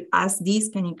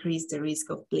increase the risk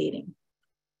of bleeding.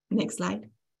 Next slide.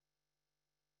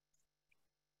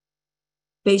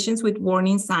 Patients with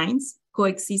warning signs,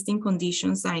 coexisting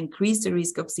conditions that increase the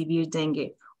risk of severe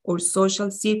dengue, or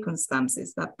social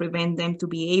circumstances that prevent them to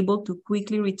be able to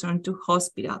quickly return to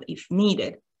hospital if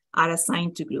needed, are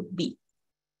assigned to Group B.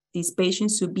 These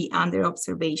patients should be under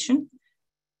observation.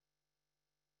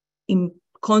 In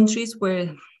countries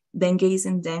where dengue is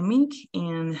endemic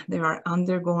and there are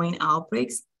undergoing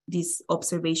outbreaks, this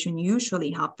observation usually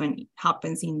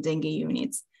happens in dengue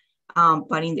units.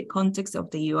 But in the context of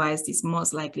the US, this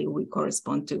most likely will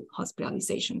correspond to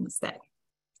hospitalization instead.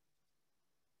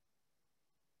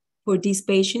 For these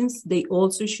patients, they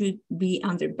also should be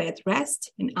under bed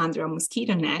rest and under a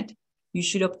mosquito net. You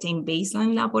should obtain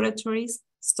baseline laboratories,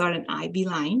 start an IV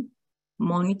line,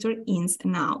 monitor ins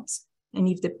and outs. And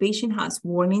if the patient has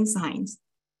warning signs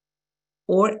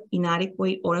or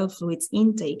inadequate oral fluids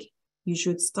intake, you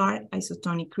should start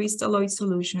isotonic crystalloid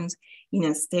solutions in a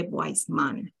stepwise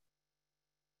manner.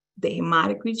 The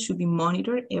hematocrit should be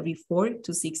monitored every 4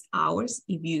 to 6 hours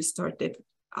if you started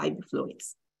IV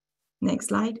fluids. Next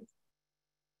slide.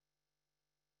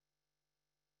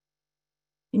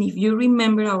 And if you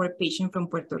remember our patient from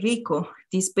Puerto Rico,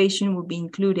 this patient will be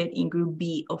included in Group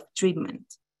B of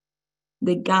treatment.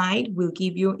 The guide will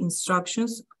give you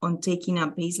instructions on taking a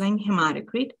baseline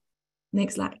hematocrit.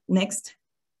 Next slide. Next.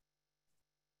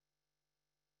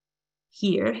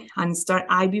 Here, and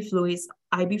start IV fluids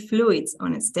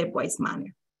on a stepwise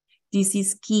manner. This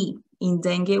is key. In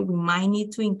dengue, we might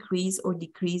need to increase or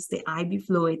decrease the IV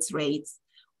fluids rates,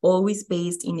 always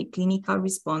based in the clinical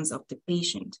response of the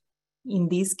patient. In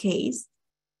this case,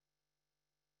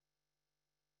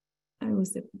 I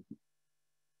was the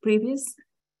previous.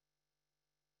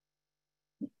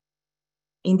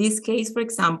 In this case, for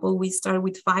example, we start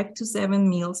with 5 to 7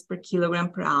 meals per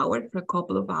kilogram per hour for a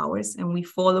couple of hours, and we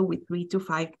follow with 3 to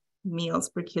 5 meals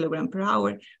per kilogram per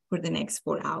hour for the next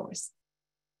 4 hours.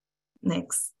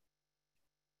 Next.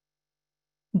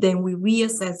 Then we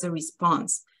reassess the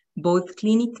response, both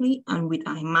clinically and with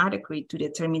a hematocrit to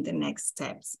determine the next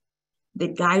steps. The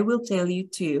guide will tell you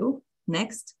to,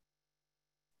 next,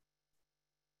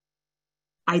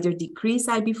 either decrease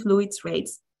IV fluids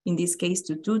rates, in this case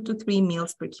to 2 to 3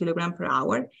 meals per kilogram per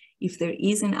hour, if there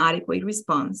is an adequate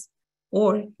response,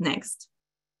 or next,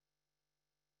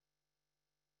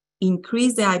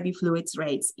 increase the IV fluids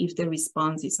rates if the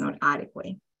response is not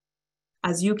adequate.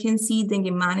 As you can see,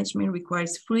 dengue management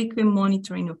requires frequent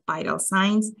monitoring of vital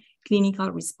signs,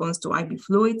 clinical response to IV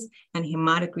fluids, and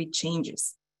hematocrit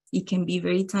changes. It can be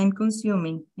very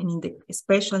time-consuming, and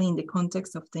especially in the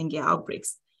context of dengue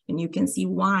outbreaks. And you can see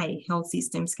why health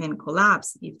systems can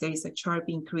collapse if there is a sharp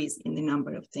increase in the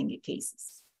number of dengue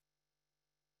cases.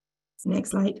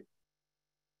 Next slide.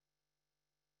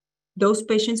 Those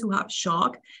patients who have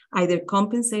shock, either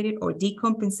compensated or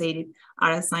decompensated,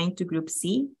 are assigned to Group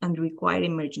C and require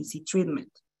emergency treatment.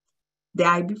 The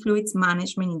IV fluids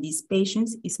management in these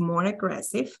patients is more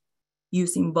aggressive,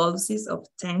 using boluses of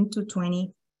 10 to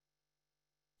 20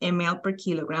 ml per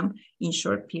kilogram in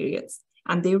short periods,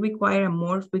 and they require a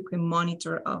more frequent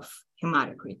monitor of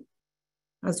hematocrit.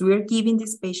 As we are giving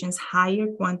these patients higher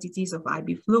quantities of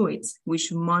IV fluids, we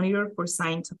should monitor for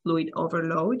signs of fluid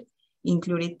overload,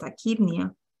 including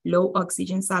tachypnea, low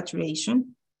oxygen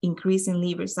saturation, increase in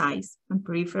liver size, and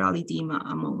peripheral edema,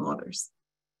 among others.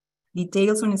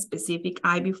 Details on specific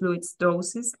IV fluids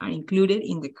doses are included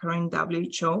in the current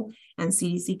WHO and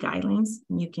CDC guidelines,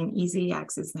 and you can easily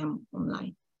access them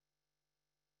online.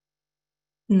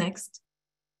 Next.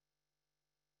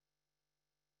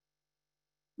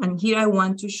 And here I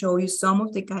want to show you some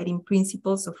of the guiding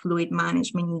principles of fluid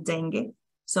management in dengue,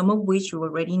 some of which you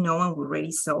already know and we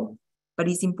already saw, but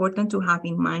it's important to have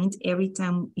in mind every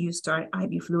time you start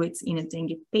IV fluids in a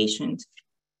dengue patient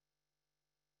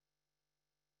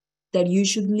that you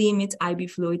should limit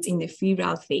IV fluids in the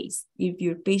febrile phase. If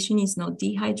your patient is not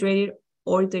dehydrated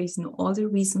or there is no other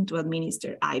reason to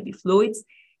administer IV fluids,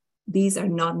 these are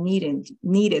not needed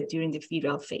during the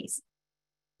febrile phase.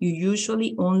 You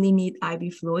usually only need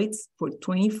IV fluids for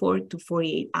 24 to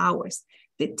 48 hours,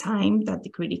 the time that the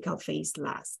critical phase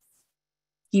lasts.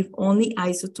 Give only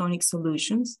isotonic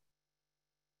solutions.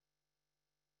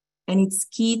 And it's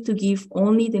key to give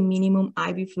only the minimum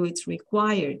IV fluids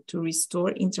required to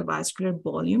restore intravascular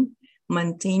volume,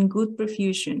 maintain good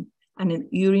perfusion, and an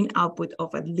urine output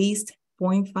of at least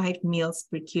 0.5 mL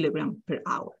per kilogram per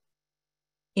hour.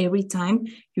 Every time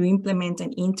you implement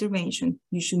an intervention,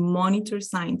 you should monitor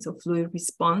signs of fluid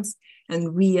response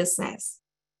and reassess.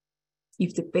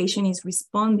 If the patient is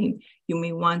responding, you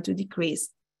may want to decrease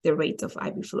the rate of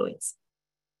IV fluids.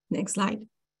 Next slide.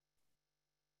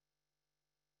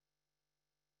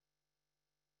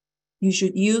 You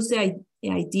should use the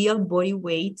ideal body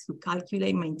weight to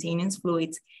calculate maintenance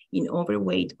fluids in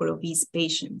overweight or obese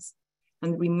patients.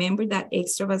 And remember that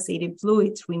extravasated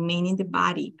fluids remain in the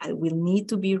body and will need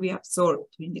to be reabsorbed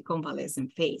during the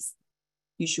convalescent phase.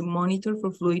 You should monitor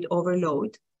for fluid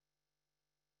overload.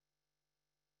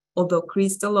 Although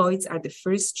crystalloids are the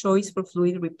first choice for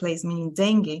fluid replacement in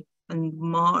dengue,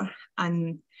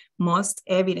 and most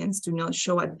evidence do not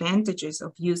show advantages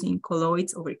of using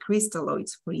colloids over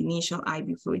crystalloids for initial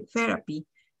IV fluid therapy,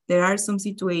 there are some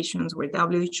situations where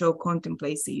WHO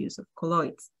contemplates the use of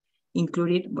colloids,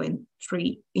 including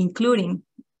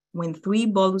when 3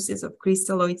 boluses of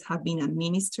crystalloids have been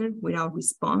administered without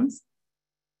response.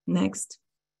 Next.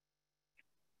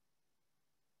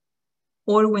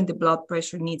 Or when the blood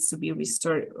pressure needs to be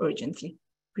restored urgently.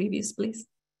 Previous, please.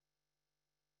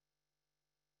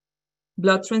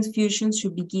 Blood transfusions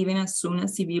should be given as soon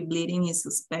as severe bleeding is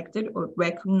suspected or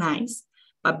recognized,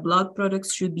 but blood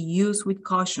products should be used with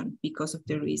caution because of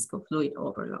the risk of fluid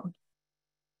overload.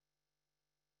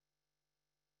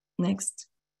 Next.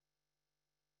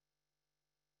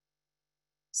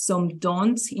 Some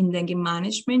don'ts in dengue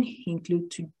management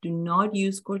include to do not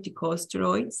use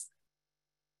corticosteroids.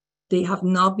 They have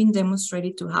not been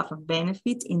demonstrated to have a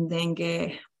benefit in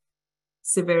dengue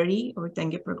severity or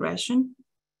dengue progression.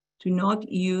 Do not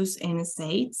use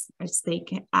NSAIDs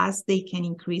as they can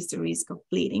increase the risk of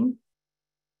bleeding.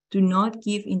 Do not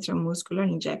give intramuscular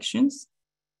injections.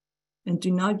 And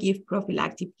do not give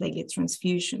prophylactic platelet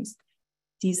transfusions.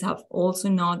 These have also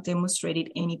not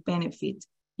demonstrated any benefit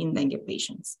in dengue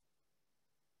patients.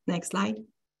 Next slide.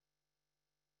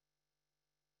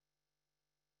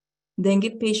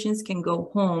 Dengue patients can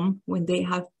go home when they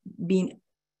have been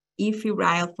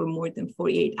febrile for more than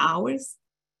 48 hours,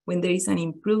 when there is an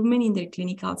improvement in their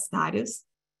clinical status,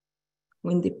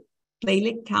 when the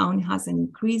platelet count has an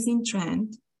increasing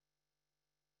trend.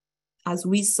 As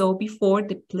we saw before,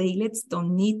 the platelets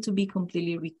don't need to be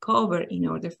completely recovered in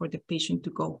order for the patient to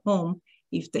go home.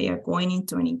 If they are going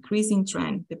into an increasing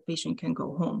trend, the patient can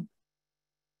go home.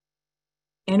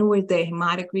 And where the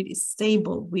hematocrit is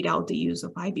stable without the use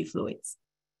of IV fluids.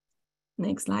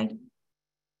 Next slide.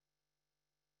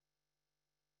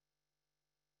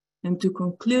 And to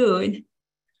conclude,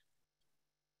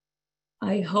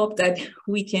 I hope that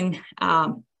we can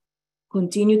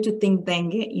continue to think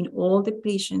dengue in all the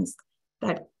patients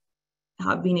that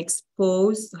have been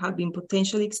exposed, have been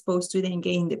potentially exposed to dengue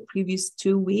in the previous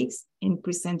 2 weeks and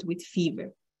present with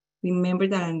fever. Remember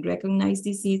that unrecognized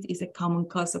disease is a common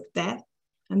cause of death,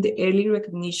 and the early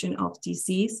recognition of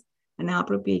disease and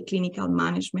appropriate clinical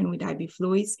management with IV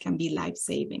fluids can be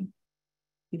life-saving.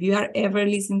 If you are ever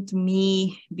listening to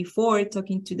me before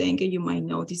talking to dengue, you might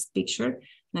know this picture,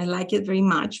 and I like it very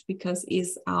much because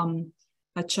it's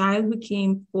a child who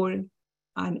came for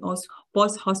an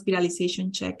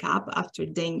post-hospitalization checkup after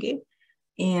dengue,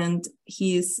 and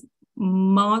his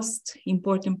most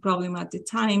important problem at the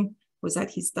time was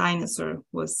that his dinosaur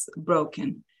was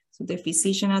broken. So the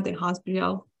physician at the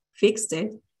hospital fixed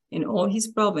it, and all his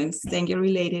problems,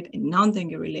 dengue-related and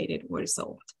non-dengue related, were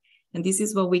solved. And this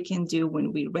is what we can do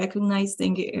when we recognize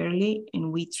dengue early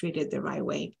and we treat it the right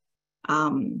way.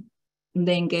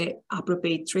 Dengue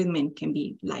appropriate treatment can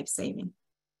be life-saving.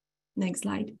 Next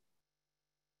slide.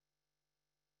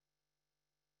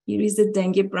 Here is the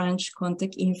dengue branch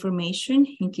contact information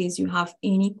in case you have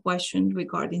any question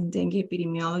regarding dengue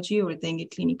epidemiology or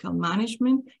dengue clinical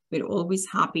management. We're always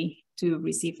happy to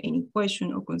receive any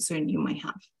question or concern you might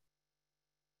have.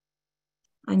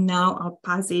 And now I'll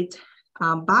pass it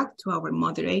back to our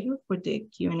moderator for the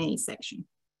Q&A section.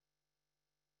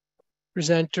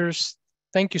 Presenters,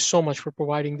 thank you so much for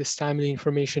providing this timely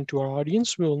information to our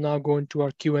audience. We will now go into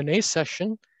our Q&A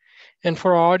session. And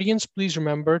for our audience, please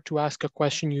remember to ask a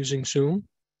question using Zoom.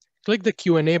 Click the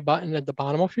Q&A button at the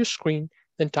bottom of your screen,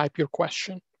 then type your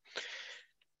question.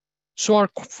 So our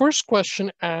first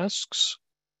question asks,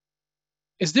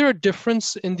 is there a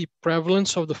difference in the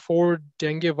prevalence of the 4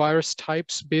 dengue virus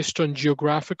types based on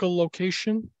geographical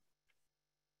location?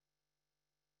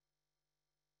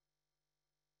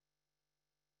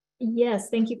 Yes,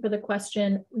 thank you for the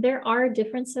question. There are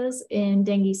differences in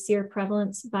dengue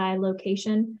seroprevalence by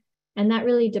location, and that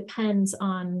really depends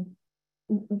on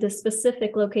the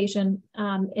specific location.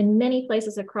 In many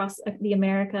places across the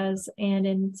Americas and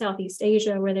in Southeast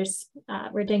Asia,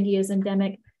 where dengue is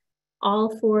endemic,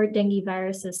 all 4 dengue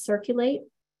viruses circulate,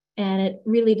 and it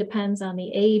really depends on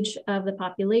the age of the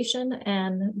population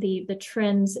and the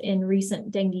trends in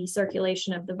recent dengue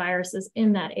circulation of the viruses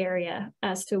in that area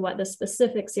as to what the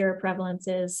specific seroprevalence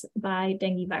is by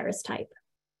dengue virus type.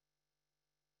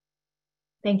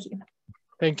 Thank you.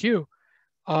 Thank you.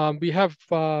 We have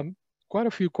quite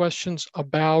a few questions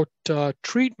about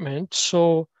treatment.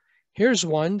 So here's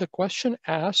one. The question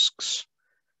asks,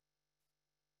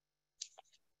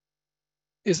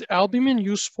 is albumin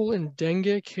useful in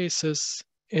dengue cases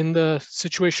in the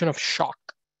situation of shock?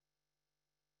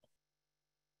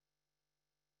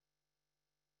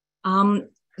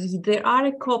 There are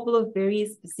a couple of very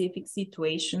specific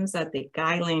situations that the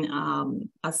guideline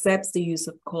accepts the use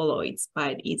of colloids,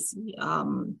 but it's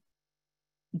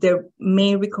the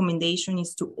main recommendation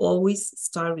is to always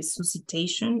start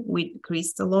resuscitation with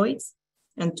crystalloids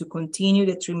and to continue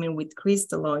the treatment with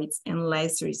crystalloids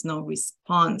unless there is no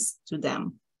response to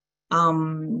them.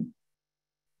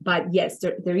 But yes,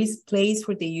 there is place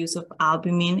for the use of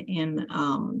albumin and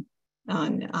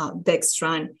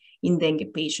dextran in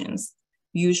dengue patients.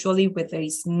 Usually when there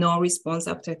is no response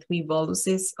after 3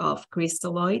 boluses of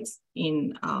crystalloids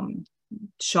in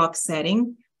shock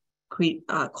setting,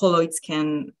 colloids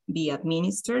can be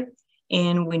administered.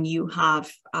 And when you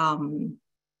have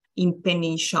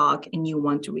impending shock and you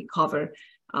want to recover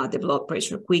the blood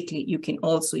pressure quickly, you can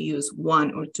also use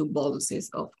 1 or 2 boluses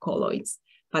of colloids.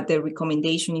 But the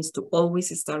recommendation is to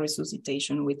always start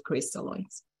resuscitation with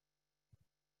crystalloids.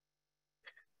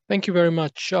 Thank you very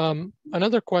much.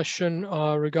 Another question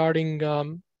regarding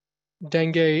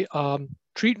dengue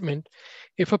treatment.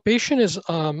 If a patient is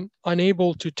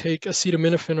unable to take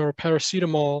acetaminophen or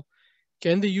paracetamol,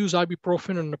 can they use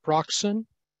ibuprofen or naproxen?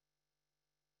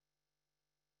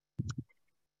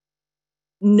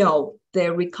 No,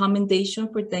 the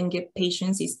recommendation for dengue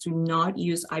patients is to not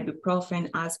use ibuprofen,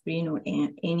 aspirin, or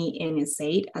any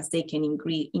NSAID, as they can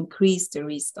increase the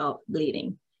risk of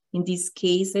bleeding. In these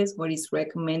cases, what is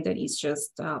recommended is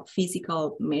just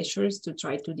physical measures to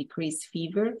try to decrease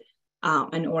fever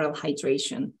and oral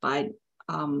hydration. But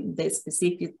the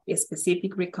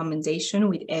specific recommendation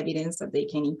with evidence that they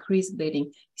can increase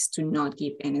bleeding is to not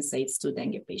give NSAIDs to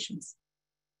dengue patients.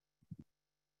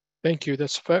 Thank you.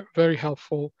 That's very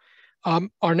helpful.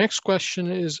 Our next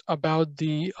question is about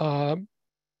the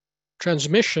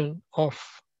transmission of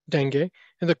dengue.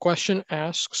 And the question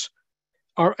asks,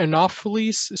 are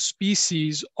Anopheles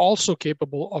species also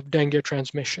capable of dengue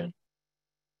transmission?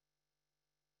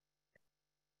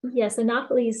 Yes,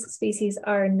 Anopheles species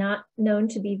are not known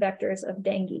to be vectors of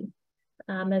dengue.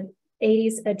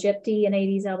 Aedes aegypti and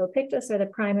Aedes albopictus are the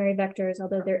primary vectors,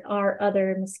 although there are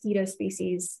other mosquito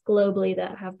species globally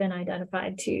that have been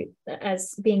identified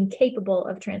as being capable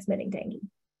of transmitting dengue.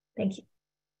 Thank you.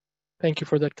 Thank you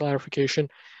for that clarification.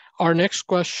 Our next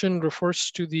question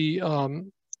refers to the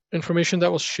information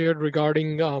that was shared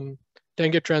regarding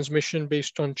dengue transmission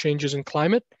based on changes in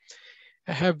climate.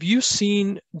 Have you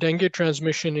seen dengue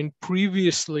transmission in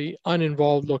previously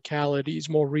uninvolved localities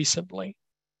more recently?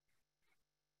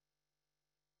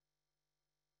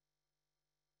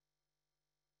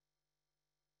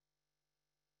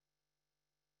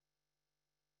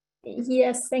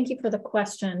 Yes, thank you for the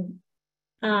question.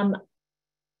 I'm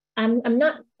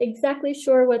not exactly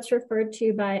sure what's referred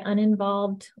to by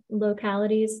uninvolved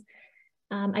localities.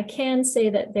 I can say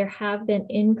that there have been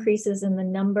increases in the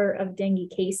number of dengue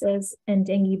cases and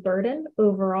dengue burden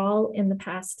overall in the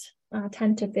past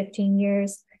 10 to 15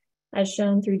 years, as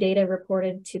shown through data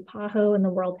reported to PAHO and the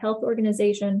World Health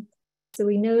Organization. So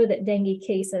we know that dengue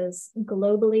cases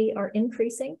globally are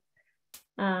increasing,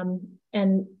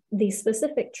 and the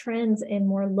specific trends in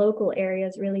more local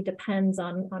areas really depends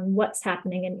on what's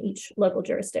happening in each local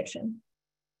jurisdiction.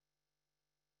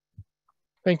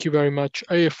 Thank you very much.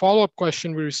 A follow-up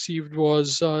question we received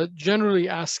was generally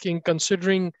asking,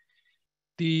 considering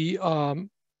the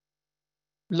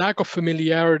lack of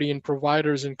familiarity in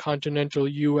providers in continental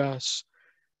US,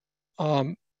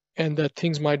 and that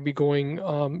things might be going,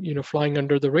 flying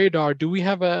under the radar, do we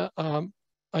have a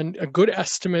good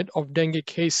estimate of dengue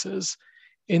cases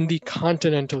in the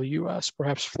continental US,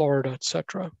 perhaps Florida, et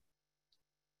cetera?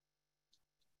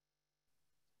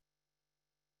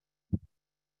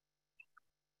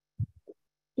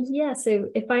 Yeah, so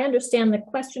if I understand the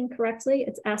question correctly,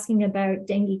 it's asking about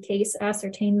dengue case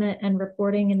ascertainment and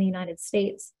reporting in the United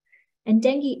States. And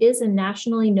dengue is a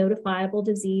nationally notifiable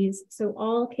disease, so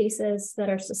all cases that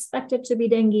are suspected to be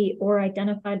dengue or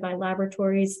identified by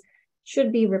laboratories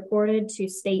should be reported to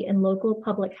state and local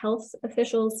public health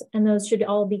officials, and those should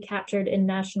all be captured in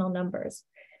national numbers.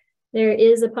 There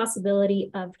is a possibility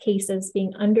of cases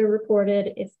being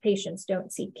underreported if patients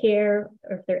don't seek care,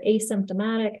 or if they're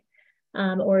asymptomatic,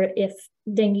 or if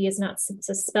dengue is not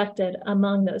suspected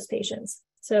among those patients.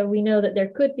 So we know that there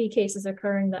could be cases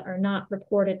occurring that are not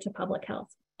reported to public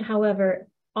health. However,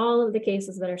 all of the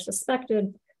cases that are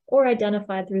suspected or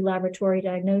identified through laboratory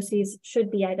diagnoses should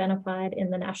be identified in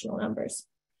the national numbers.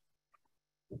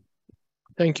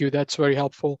 Thank you, that's very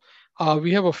helpful.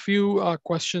 We have a few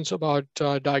questions about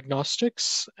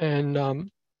diagnostics, and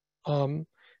the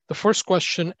first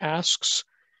question asks,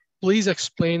 please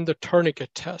explain the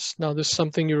tourniquet test. Now, this is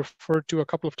something you referred to a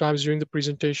couple of times during the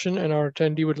presentation, and our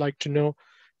attendee would like to know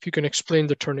if you can explain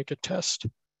the tourniquet test.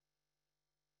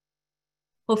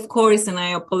 Of course, and I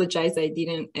apologize, I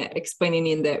didn't explain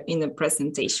it in the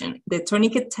presentation. The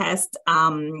tourniquet test,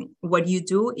 what you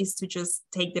do is to just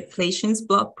take the patient's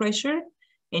blood pressure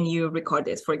and you record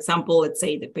it. For example, let's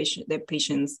say the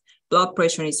patient's blood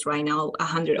pressure is right now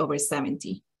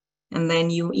 100/70, and then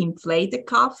you inflate the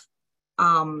cuff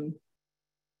of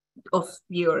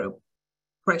your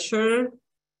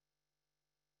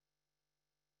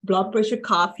blood pressure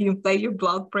cuff. You inflate your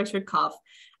blood pressure cuff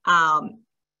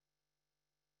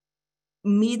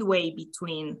midway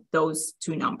between those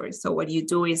two numbers. So what you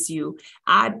do is you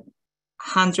add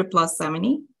 100 plus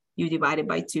 70, you divide it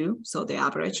by 2, so the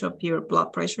average of your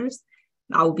blood pressures,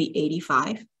 that will be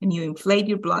 85, and you inflate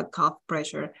your blood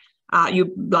pressure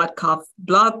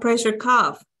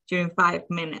cuff during 5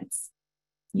 minutes.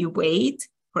 You wait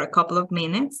for a couple of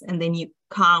minutes, and then you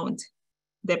count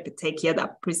the petechia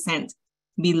that present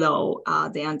below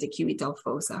the antecubital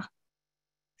fossa.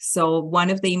 So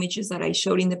one of the images that I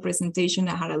showed in the presentation,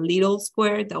 I had a little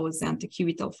square that was the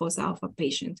antecubital fossa of a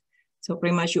patient. So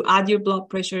pretty much you add your blood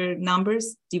pressure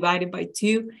numbers, divide it by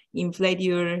 2, inflate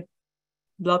your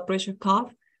blood pressure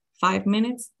cuff, 5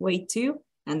 minutes, wait 2,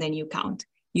 and then you count.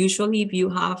 Usually if you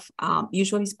have,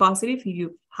 usually it's positive if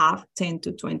you have 10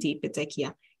 to 20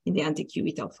 petechia in the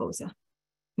antecubital fossa.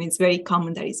 And it's very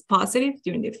common that it's positive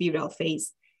during the febrile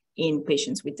phase in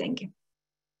patients with dengue.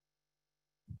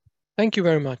 Thank you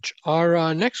very much.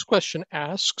 Our next question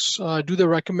asks, do the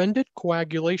recommended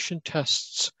coagulation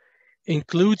tests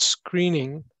include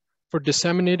screening for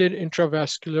disseminated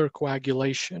intravascular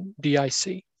coagulation,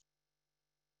 DIC?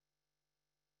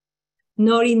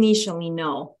 Not initially,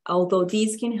 no. Although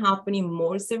these can happen in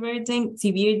more severe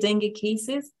dengue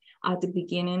cases at the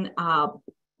beginning.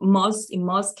 In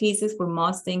most cases, for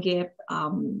most dengue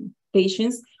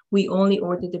patients, we only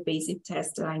order the basic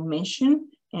test that I mentioned.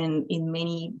 And in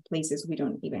many places, we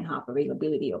don't even have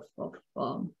availability of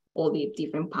all the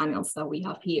different panels that we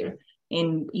have here.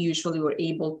 And usually we're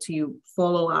able to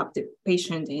follow up the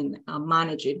patient and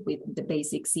manage it with the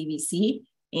basic CBC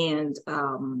and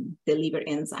the liver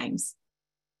enzymes.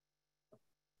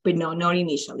 But no, not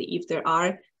initially. If there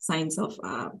are signs of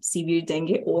severe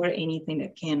dengue or anything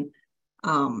that can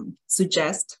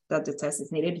suggest that the test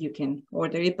is needed, you can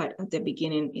order it, but at the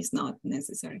beginning, it's not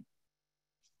necessary.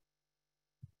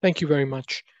 Thank you very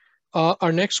much.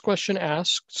 Our next question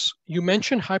asks, you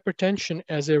mentioned hypertension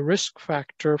as a risk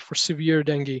factor for severe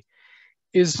dengue.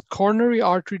 Is coronary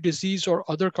artery disease or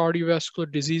other cardiovascular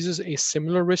diseases a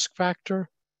similar risk factor?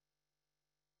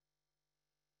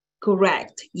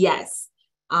 Correct, yes.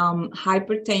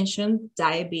 Hypertension,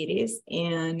 diabetes,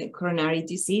 and coronary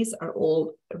disease are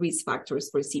all risk factors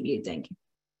for severe dengue.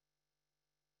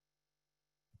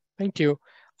 Thank you.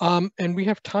 And we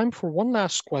have time for one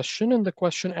last question. And the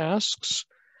question asks,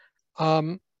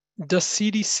 does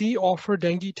CDC offer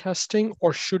dengue testing,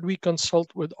 or should we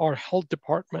consult with our health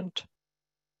department?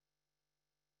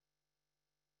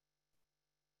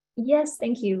 Yes,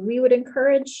 thank you. We would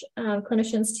encourage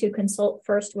clinicians to consult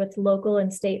first with local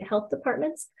and state health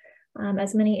departments,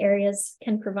 as many areas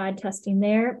can provide testing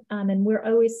there. And we're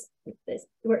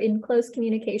in close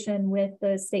communication with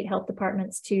the state health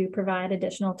departments to provide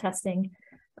additional testing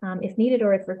if needed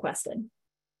or if requested.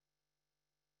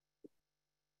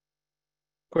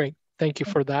 Great, thank you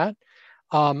for that.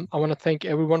 I want to thank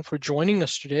everyone for joining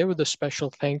us today, with a special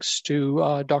thanks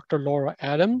to Dr. Laura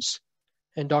Adams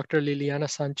and Dr. Liliana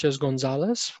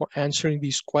Sanchez-Gonzalez for answering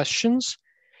these questions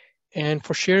and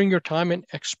for sharing your time and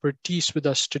expertise with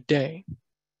us today.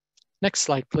 Next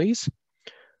slide, please.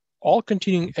 All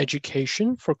continuing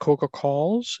education for COCA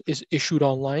calls is issued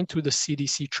online through the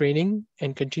CDC training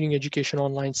and continuing education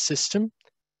online system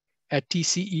at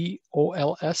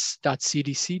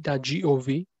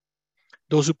tceols.cdc.gov.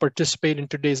 Those who participate in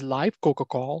today's live COCA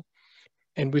call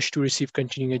and wish to receive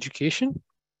continuing education,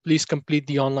 please complete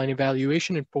the online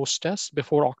evaluation and post-test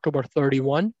before October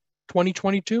 31,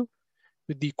 2022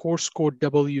 with the course code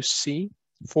WC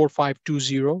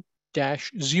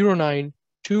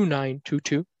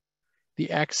 4520-092922.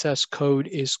 The access code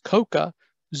is COCA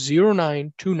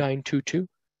 092922.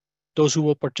 Those who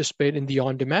will participate in the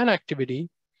on-demand activity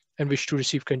and wish to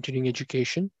receive continuing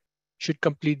education should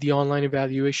complete the online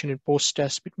evaluation and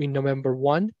post-test between November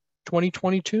 1,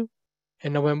 2022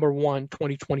 and November 1,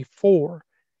 2024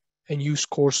 and use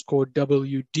course code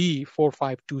WD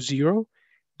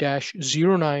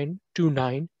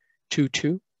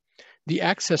 4520-092922. The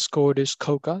access code is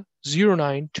COCA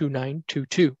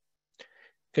 092922.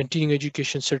 Continuing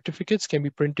education certificates can be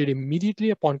printed immediately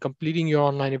upon completing your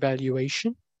online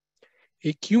evaluation.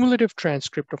 A cumulative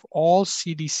transcript of all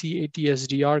CDC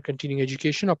ATSDR continuing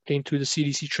education obtained through the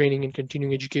CDC training and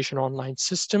continuing education online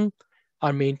system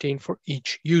are maintained for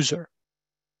each user.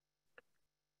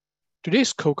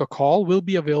 Today's COCA call will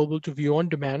be available to view on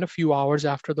demand a few hours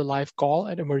after the live call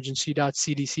at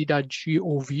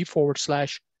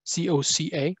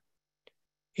emergency.cdc.gov/COCA.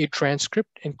 A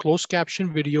transcript and closed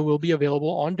caption video will be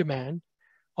available on demand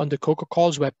on the COCA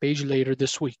Call's webpage later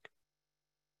this week.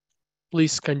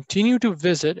 Please continue to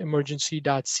visit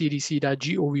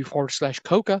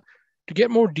emergency.cdc.gov/COCA to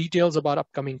get more details about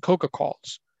upcoming COCA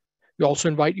calls. We also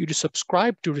invite you to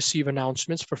subscribe to receive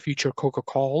announcements for future COCA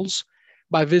calls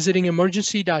by visiting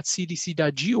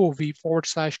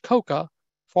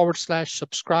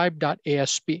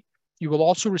emergency.cdc.gov/COCA/subscribe.asp. You will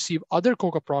also receive other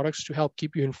COCA products to help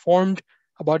keep you informed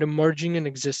about emerging and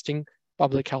existing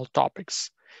public health topics.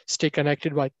 Stay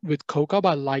connected with COCA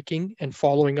by liking and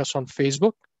following us on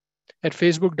Facebook at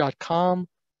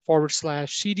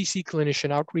facebook.com/CDC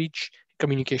Clinician Outreach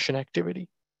Communication Activity.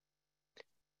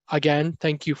 Again,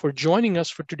 thank you for joining us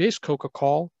for today's COCA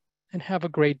call, and have a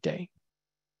great day.